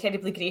 have been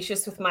incredibly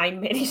gracious with my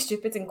many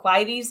stupid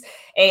inquiries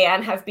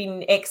and have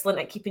been excellent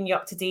at keeping you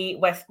up to date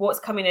with what's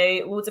coming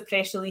out, loads of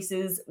press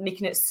releases,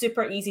 making it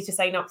super easy to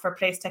sign up for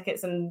press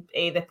tickets and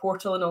the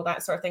portal and all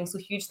that sort of thing. So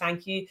huge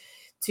thank you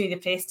to the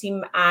press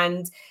team.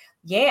 And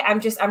yeah,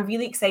 I'm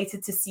really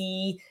excited to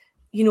see,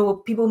 you know,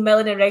 people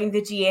milling around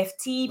the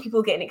GFT,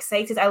 people getting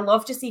excited. I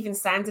love just even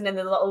standing in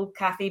the little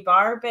cafe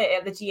bar bit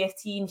at the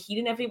GFT and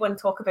hearing everyone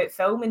talk about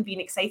film and being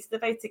excited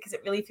about it, because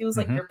it really feels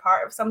like you're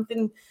part of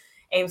something.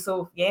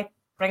 So yeah,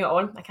 bring it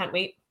on. I can't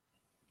wait.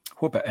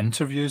 What about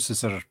interviews?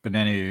 Has there been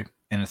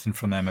anything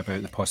from them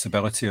about the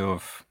possibility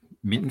of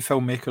meeting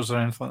filmmakers or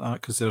anything like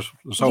that? Because there's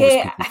always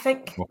people I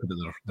think talk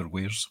about their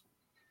wares.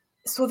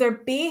 So they're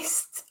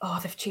based,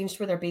 they've changed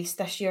where they're based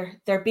this year.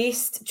 They're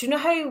based, do you know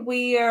how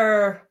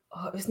we're,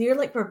 it was near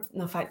like, no,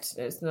 in fact,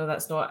 no,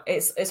 that's not.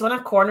 It's on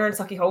a corner in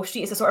Sucky Hall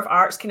Street. It's a sort of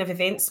arts kind of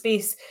event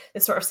space.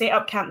 The sort of set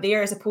up camp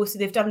there, as opposed to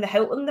they've done the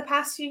Hilton the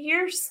past few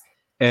years.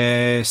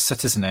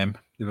 Citizen M.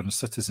 They were in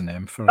Citizen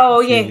M for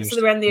years. So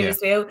they were in there as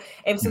well.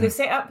 So they've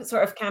set up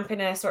sort of camp in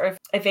a sort of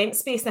event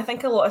space, and I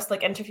think a lot of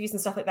like interviews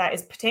and stuff like that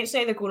is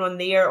potentially either going on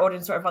there or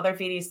in sort of other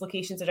various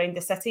locations around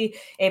the city.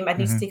 I'd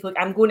need to take a look.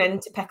 I'm going in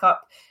to pick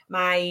up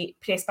my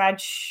press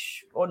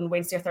badge on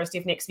Wednesday or Thursday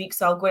of next week,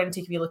 so I'll go in and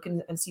take a wee look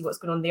and see what's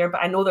going on there.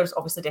 But I know there's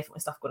obviously definitely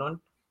stuff going on.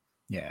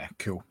 Yeah,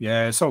 cool.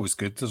 Yeah, it's always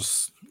good.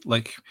 There's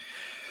like,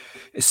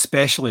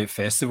 especially at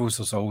festivals,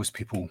 there's always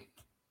people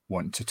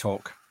wanting to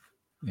talk,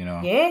 you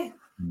know. Yeah.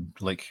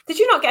 Like, did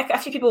you not get a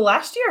few people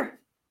last year?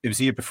 It was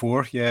the year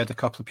before. Yeah, I had a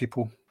couple of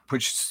people,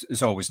 which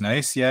is always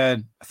nice. Yeah,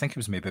 I think it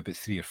was maybe about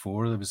 3 or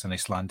 4. There was an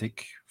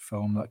Icelandic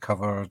film that I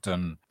covered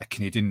and a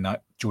Canadian,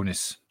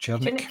 Jonas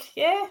Chernick.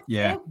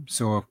 Yeah.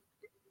 So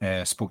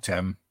I spoke to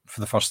him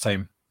for the first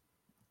time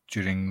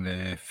during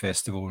the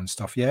festival and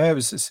stuff. Yeah,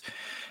 it's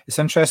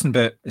interesting,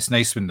 but it's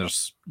nice when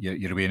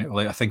you're away.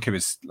 Like I think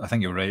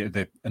you're right.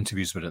 The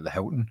interviews were at the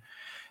Hilton.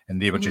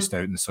 And they were just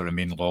out in the sort of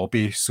main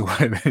lobby, so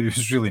it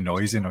was really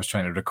noisy, and I was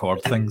trying to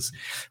record things.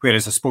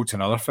 Whereas I spoke to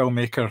another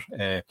filmmaker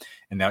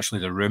in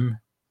the room.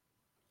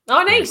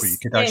 Oh, nice! Where you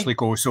could actually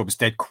go, so it was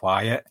dead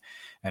quiet,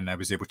 and I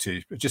was able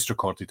to just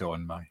record it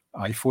on my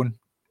iPhone.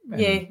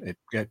 And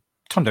it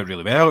turned out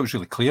really well. It was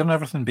really clear and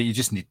everything, but you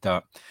just need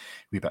that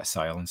wee bit of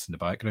silence in the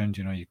background,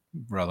 you know,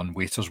 rather than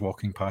waiters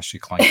walking past you,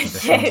 clanking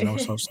dishes and all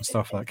sorts of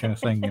stuff, that kind of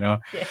thing, you know.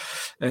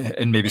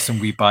 And maybe some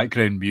wee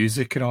background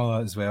music and all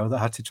that as well that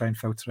I had to try and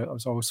filter it. It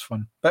was always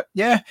fun. But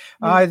yeah,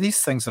 these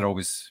things are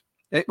always,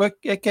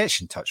 it gets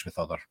you in touch with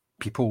other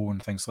people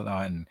and things like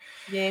that. And,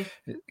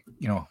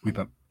 you know, a wee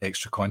bit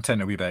extra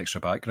content, a wee bit extra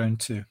background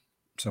to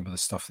some of the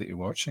stuff that you're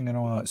watching and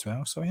all that as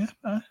well. So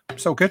yeah,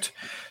 it's all good.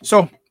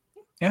 So,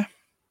 yeah.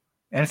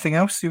 Anything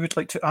else you would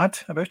like to add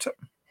about it?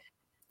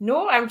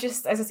 No, I'm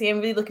just, as I say,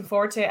 I'm really looking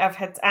forward to it. I've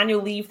had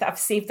annual leave that I've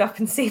saved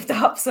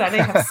up, so I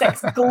now have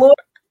 6 glorious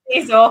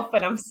days off,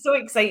 and I'm so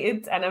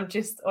excited. And I'm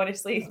just,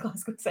 honestly,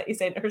 Glasgow City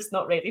Centre is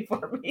not ready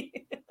for me.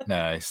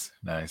 Nice.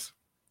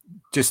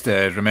 Just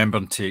remember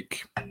and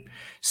take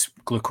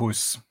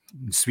glucose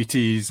and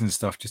sweeties and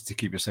stuff just to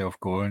keep yourself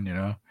going, you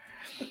know.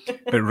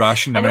 But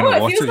ration the amount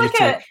of water you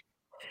take.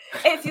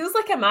 It feels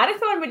like a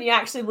marathon when you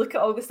actually look at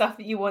all the stuff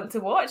that you want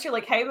to watch. You're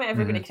like, how am I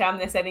ever going to cram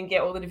this in and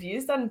get all the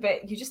reviews done?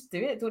 But you just do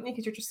it, don't you?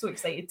 Because you're just so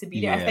excited to be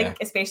there. I think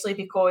especially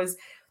because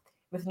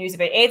with news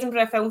about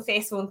Edinburgh Film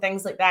Festival and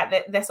things like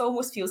that this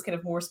almost feels kind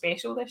of more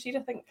special this year,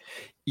 I think.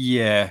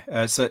 Yeah,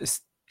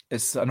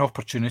 it's an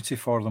opportunity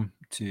for them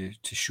to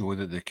show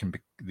that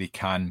they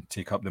can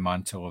take up the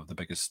mantle of the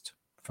biggest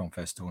film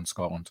festival in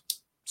Scotland.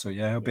 So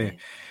yeah, it'll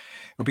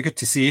be good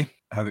to see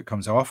how it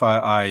comes off.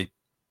 I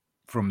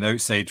from the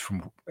outside,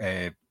 from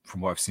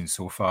what I've seen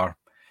so far,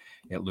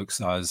 it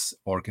looks as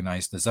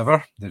organised as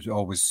ever. They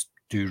always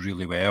do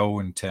really well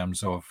in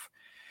terms of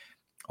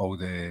all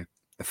the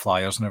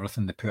flyers and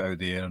everything they put out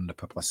there and the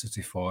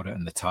publicity for it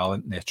and the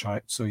talent they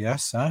attract. So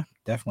yes,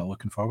 definitely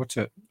looking forward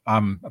to it.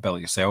 I'm a bit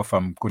like yourself.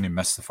 I'm going to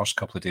miss the first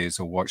couple of days.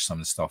 I'll watch some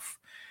of the stuff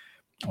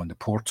on the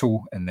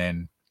portal, and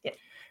then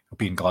I'll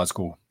be in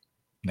Glasgow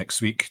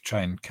next week,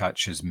 try and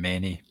catch as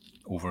many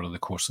over the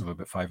course of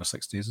about 5 or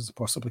 6 days as I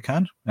possibly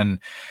can. And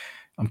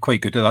I'm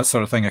quite good at that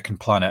sort of thing. I can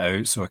plan it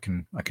out, so I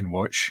can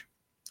watch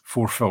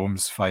 4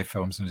 films, 5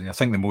 films in a day. I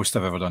think the most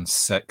I've ever done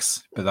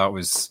 6, but that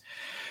was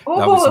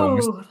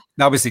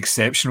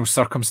exceptional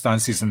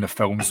circumstances, and the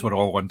films were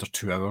all under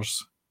 2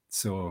 hours.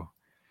 So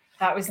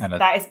that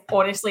is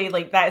honestly,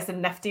 like, that is the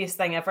niftiest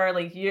thing ever.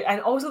 Like,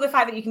 and also the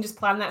fact that you can just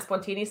plan that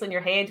spontaneously in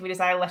your head, whereas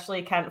I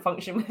literally can't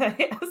function without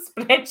a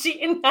spreadsheet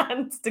in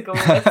hand to go,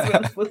 this is where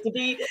I'm supposed to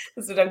be,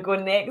 this is where I'm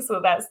going next.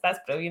 So that's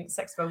brilliant.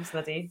 6 films in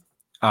a day.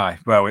 Aye,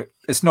 well,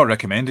 it's not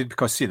recommended,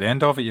 because see, at the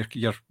end of it,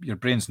 your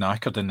brain's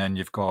knackered, and then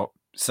you've got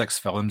 6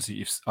 films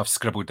that I've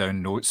scribbled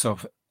down notes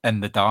of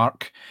in the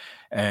dark.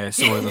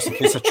 So there's a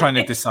case of trying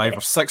to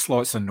decipher 6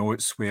 lots of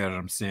notes where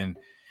I'm saying,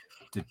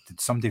 did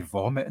somebody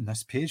vomit in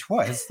this page?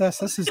 What is this?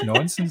 This is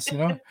nonsense, you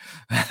know.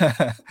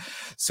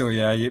 So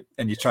yeah,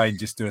 you try and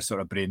just do a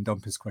sort of brain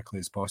dump as quickly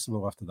as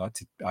possible after that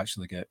to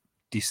actually get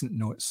decent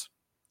notes.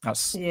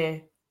 That's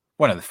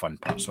one of the fun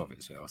parts of it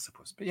as well, I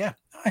suppose. But yeah,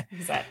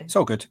 exactly, it's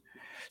all good.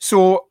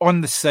 So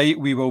on the site,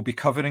 we will be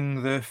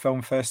covering the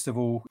film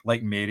festival.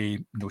 Like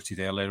Mary noted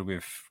earlier,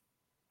 we've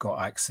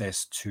got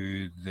access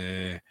to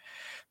the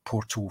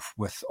portal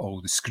with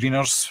all the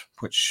screeners,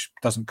 which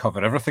doesn't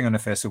cover everything on the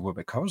festival,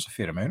 but covers a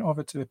fair amount of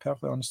it, to be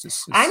perfectly honest.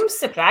 I'm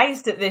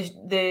surprised at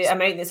the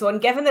amount that's on,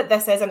 given that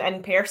this is an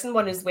in-person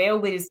one as well,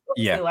 whereas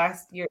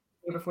last year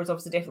before was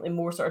obviously definitely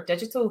more sort of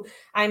digital.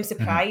 I'm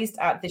surprised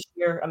at the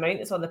sheer amount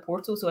that's on the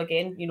portal. So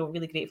again,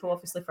 really grateful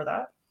obviously for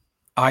that.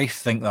 I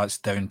think that's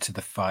down to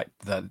the fact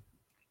that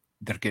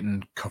they're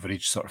getting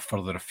coverage sort of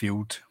further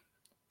afield.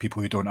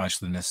 People who don't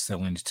actually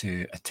necessarily need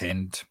to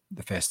attend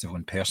the festival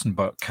in person,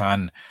 but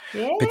can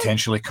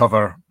potentially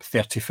cover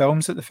 30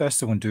 films at the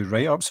festival and do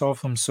write-ups of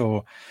them.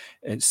 So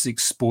it's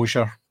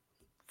exposure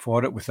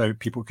for it without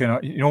people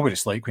what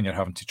it's like when you're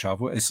having to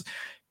travel. It's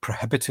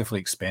prohibitively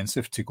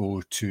expensive to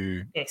go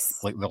to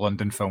like the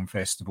London Film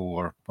Festival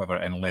or whatever,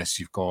 unless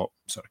you've got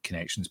sort of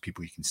connections,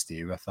 people you can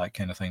stay with, that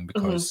kind of thing,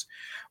 because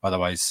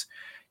otherwise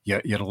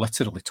you're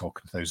literally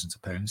talking thousands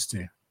of pounds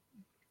to,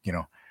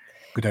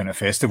 go down to a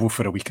festival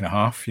for a week and a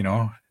half,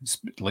 It's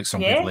like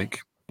somewhere like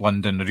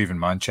London or even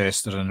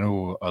Manchester. I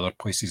know other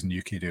places in the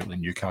UK do it, like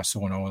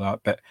Newcastle and all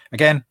that. But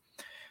again,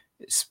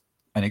 it's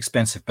an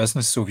expensive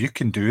business. So if you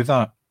can do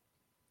that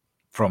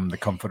from the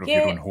comfort of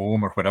your own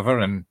home or whatever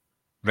and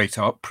write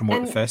up,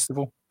 promote the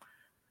festival.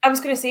 I was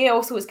going to say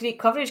also it's great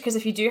coverage because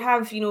if you do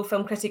have,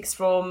 film critics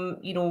from,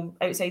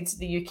 outside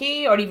the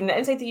UK or even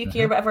inside the UK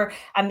or whatever,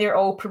 and they're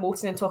all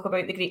promoting and talk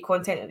about the great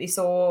content that they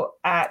saw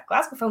at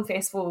Glasgow Film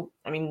Festival,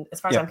 I mean, as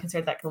far as I'm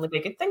concerned, that can only be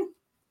a good thing.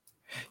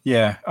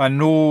 Yeah, I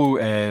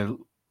know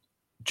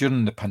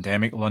during the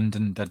pandemic,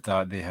 London did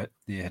that. They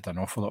had an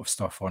awful lot of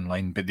stuff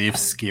online, but they've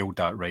scaled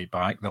that right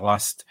back. I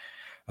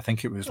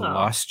think it was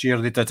last year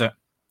they did it.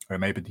 Or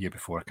maybe the year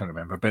before, I can't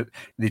remember, but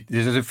they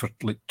did it for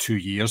like 2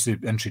 years. They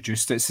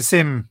introduced it. It's the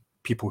same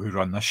people who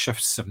run this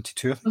Shift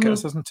 72, I think it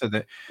is, isn't it,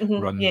 that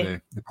run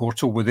the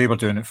portal, where they were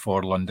doing it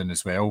for London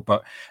as well.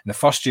 But in the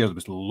first year, there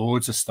was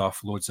loads of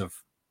stuff, loads of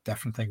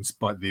different things,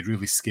 but they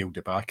really scaled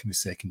it back in the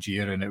second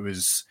year, and it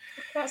was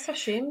that's a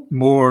shame.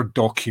 More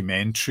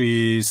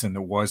documentaries, and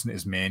there wasn't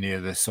as many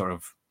of the sort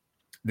of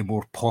the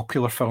more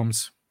popular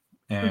films,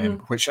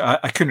 which I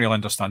couldn't really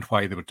understand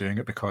why they were doing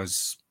it,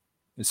 because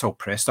it's all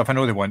press stuff. I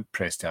know they want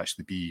press to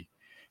actually be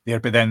there,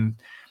 but then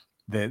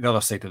the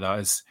other side of that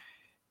is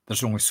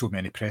there's only so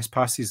many press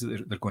passes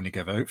that they're going to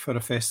give out for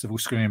a festival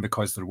screening,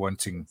 because they're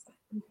wanting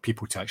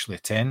people to actually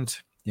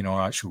attend,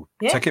 actual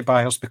ticket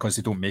buyers, because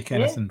they don't make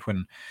anything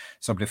when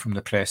somebody from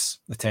the press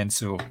attends.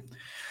 So,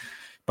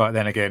 but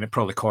then again, it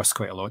probably costs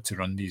quite a lot to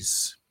run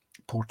these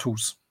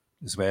portals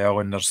as well,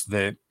 and there's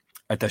the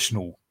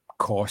additional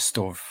cost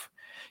of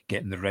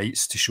getting the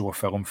rights to show a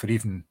film for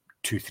even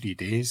 2-3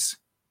 days.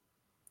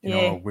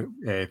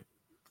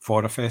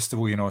 For a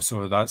festival,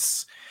 so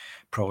that's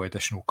probably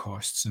additional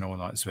costs and all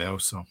that as well.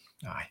 So,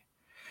 I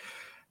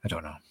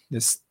don't know.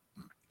 It's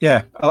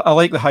I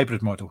like the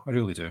hybrid model. I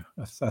really do.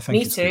 I think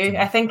me too.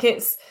 I think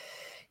it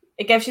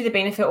gives you the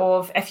benefit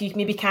of, if you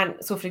maybe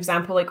can't. So, for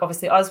example, like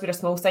obviously us, we're a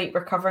small site,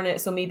 we're covering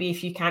it. So maybe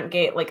if you can't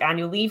get like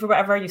annual leave or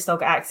whatever, you've still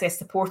got access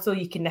to portal.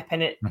 You can nip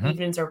in at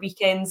evenings or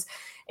weekends.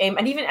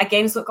 And even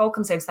again, so it all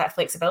comes down to that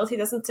flexibility,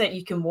 doesn't it?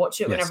 You can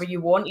watch it whenever you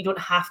want. You don't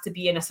have to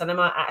be in a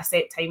cinema at a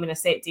set time and a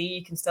set day.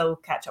 You can still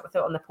catch up with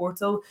it on the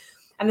portal.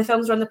 And the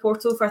films are on the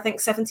portal for, I think,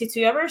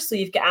 72 hours. So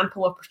you've got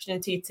ample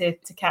opportunity to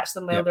catch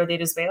them while they're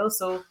there as well.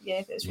 So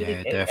it's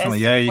really definitely.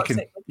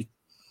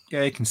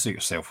 You can suit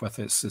yourself with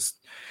it. It's just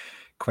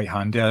quite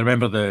handy. I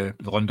remember the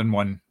London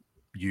one,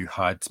 you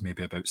had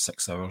maybe about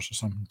 6 hours or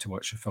something to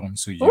watch a film.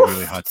 So you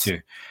really had to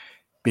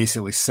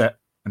basically sit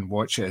and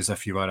watch it as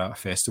if you were at a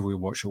festival. You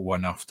watch it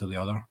one after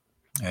the other,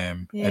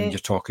 and you're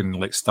talking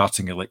like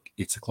starting at like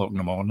 8 o'clock in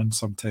the morning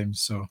sometimes.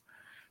 So,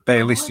 but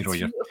at least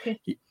you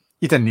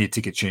didn't need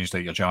to get changed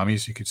out your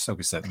jammies. You could still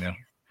be sitting there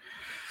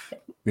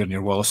wearing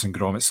your Wallace and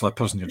Gromit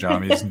slippers and your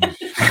jammies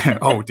and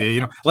all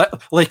day,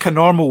 like a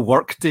normal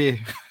work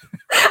day.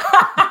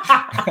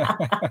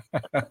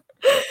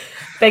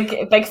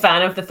 Big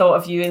fan of the thought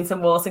of you in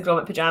some Wallace and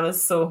Gromit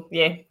pajamas. So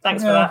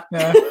thanks for that.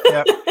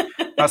 Yeah.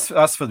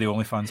 That's for the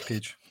OnlyFans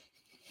page.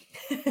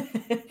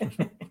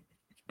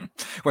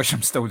 Which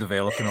I'm still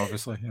developing,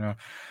 obviously.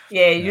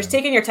 You're just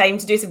taking your time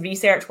to do some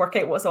research, work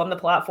out what's on the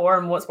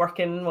platform, what's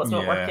working, what's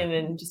not working,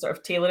 and just sort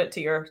of tailor it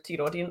to your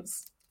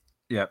audience.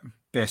 Yeah,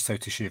 best how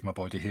to shave my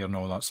body hair and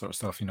all that sort of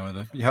stuff. You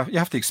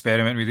have to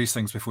experiment with these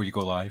things before you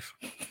go live.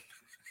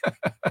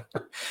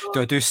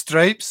 Do I do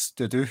stripes?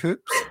 Do I do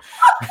hoops?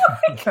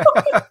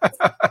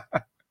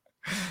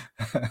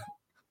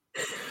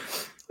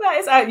 That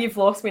is, you've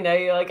lost me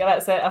now. Like,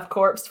 that's it. I've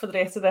corpsed for the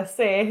rest of this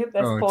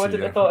pod at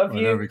the thought of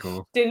you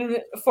doing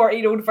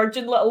 40-year-old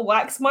virgin little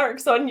wax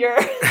marks on your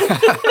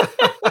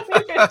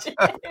chest.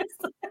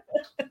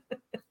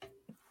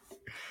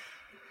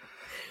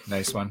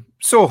 Nice one.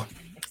 So,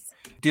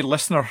 dear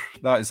listener,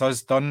 that is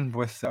us done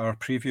with our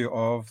preview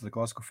of the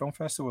Glasgow Film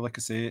Festival. Like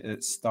I say,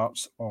 it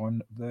starts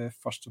on the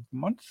 1st of the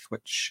month,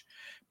 which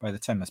by the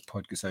time this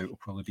pod goes out will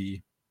probably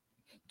be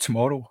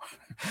tomorrow.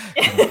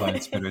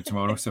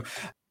 Tomorrow. So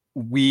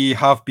we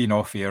have been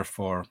off air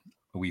for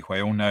a wee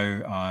while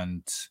now,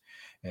 and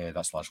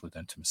that's largely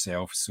down to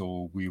myself.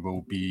 So we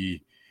will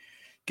be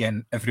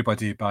getting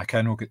everybody back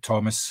in. We'll get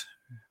Thomas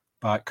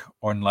back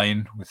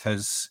online with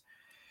his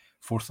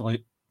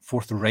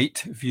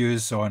forthright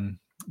views on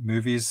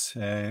movies,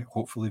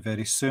 hopefully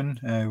very soon.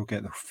 We'll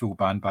get the full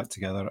band back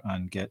together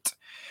and get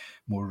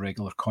more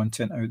regular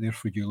content out there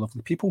for you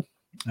lovely people.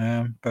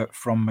 But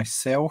from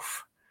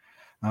myself,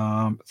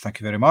 thank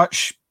you very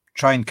much.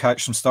 Try and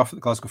catch some stuff at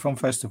the Glasgow Film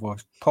Festival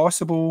if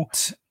possible.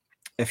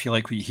 If you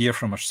like what you hear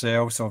from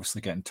ourselves,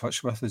 obviously get in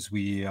touch with us.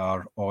 We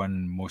are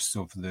on most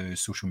of the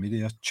social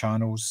media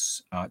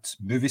channels at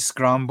Movie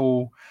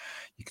Scramble.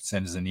 You can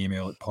send us an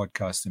email at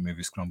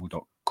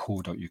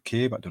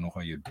podcast@moviescramble.co.uk, but I don't know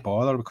how you'd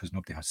bother because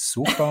nobody has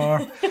so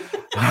far.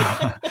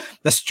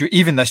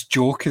 Even this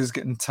joke is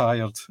getting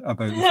tired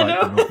about the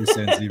fact that nobody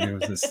sends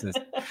emails.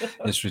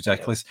 It's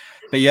ridiculous.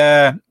 But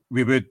yeah,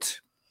 we would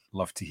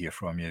love to hear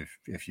from you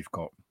if you've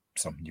got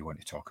something you want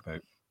to talk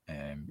about.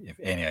 If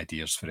any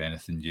ideas for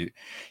anything you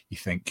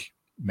think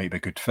might be a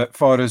good fit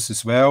for us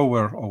as well,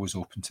 we're always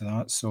open to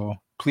that. So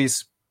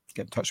please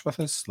get in touch with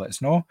us, let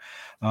us know.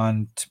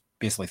 And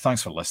basically,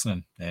 thanks for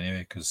listening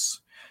anyway, because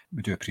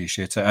we do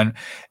appreciate it. And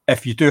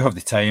if you do have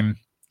the time,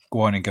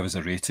 go on and give us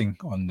a rating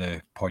on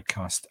the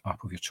podcast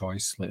app of your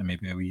choice, like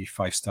maybe a wee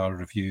 5-star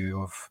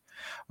review of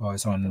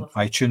us on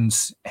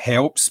iTunes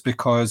helps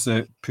because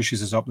it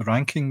pushes us up the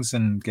rankings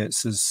and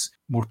gets us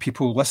more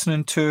people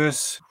listening to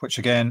us, which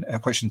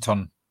in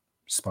turn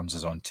spurs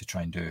us on to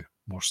try and do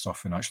more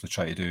stuff and actually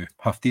try to do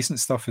half decent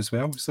stuff as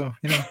well. So,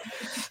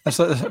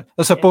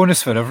 there's a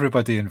bonus for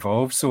everybody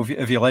involved. So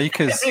if you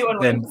like us,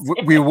 then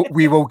we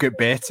will get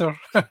better.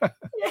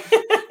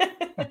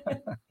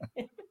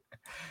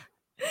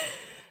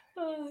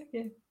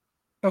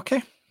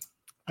 Okay.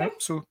 Right,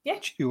 so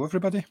cheerio,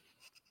 everybody.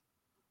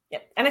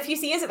 Yep. And if you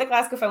see us at the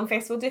Glasgow Film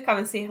Festival, do come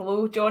and say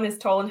hello. John is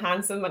tall and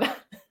handsome, and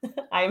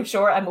I am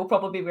short and will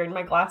probably be wearing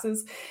my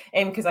glasses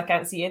because I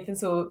can't see anything.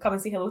 So come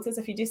and say hello to us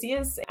if you do see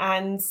us.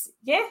 And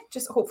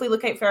just hopefully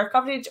look out for our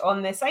coverage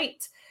on the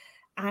site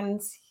and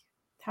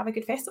have a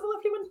good festival,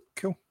 everyone.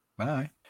 Cool. Bye.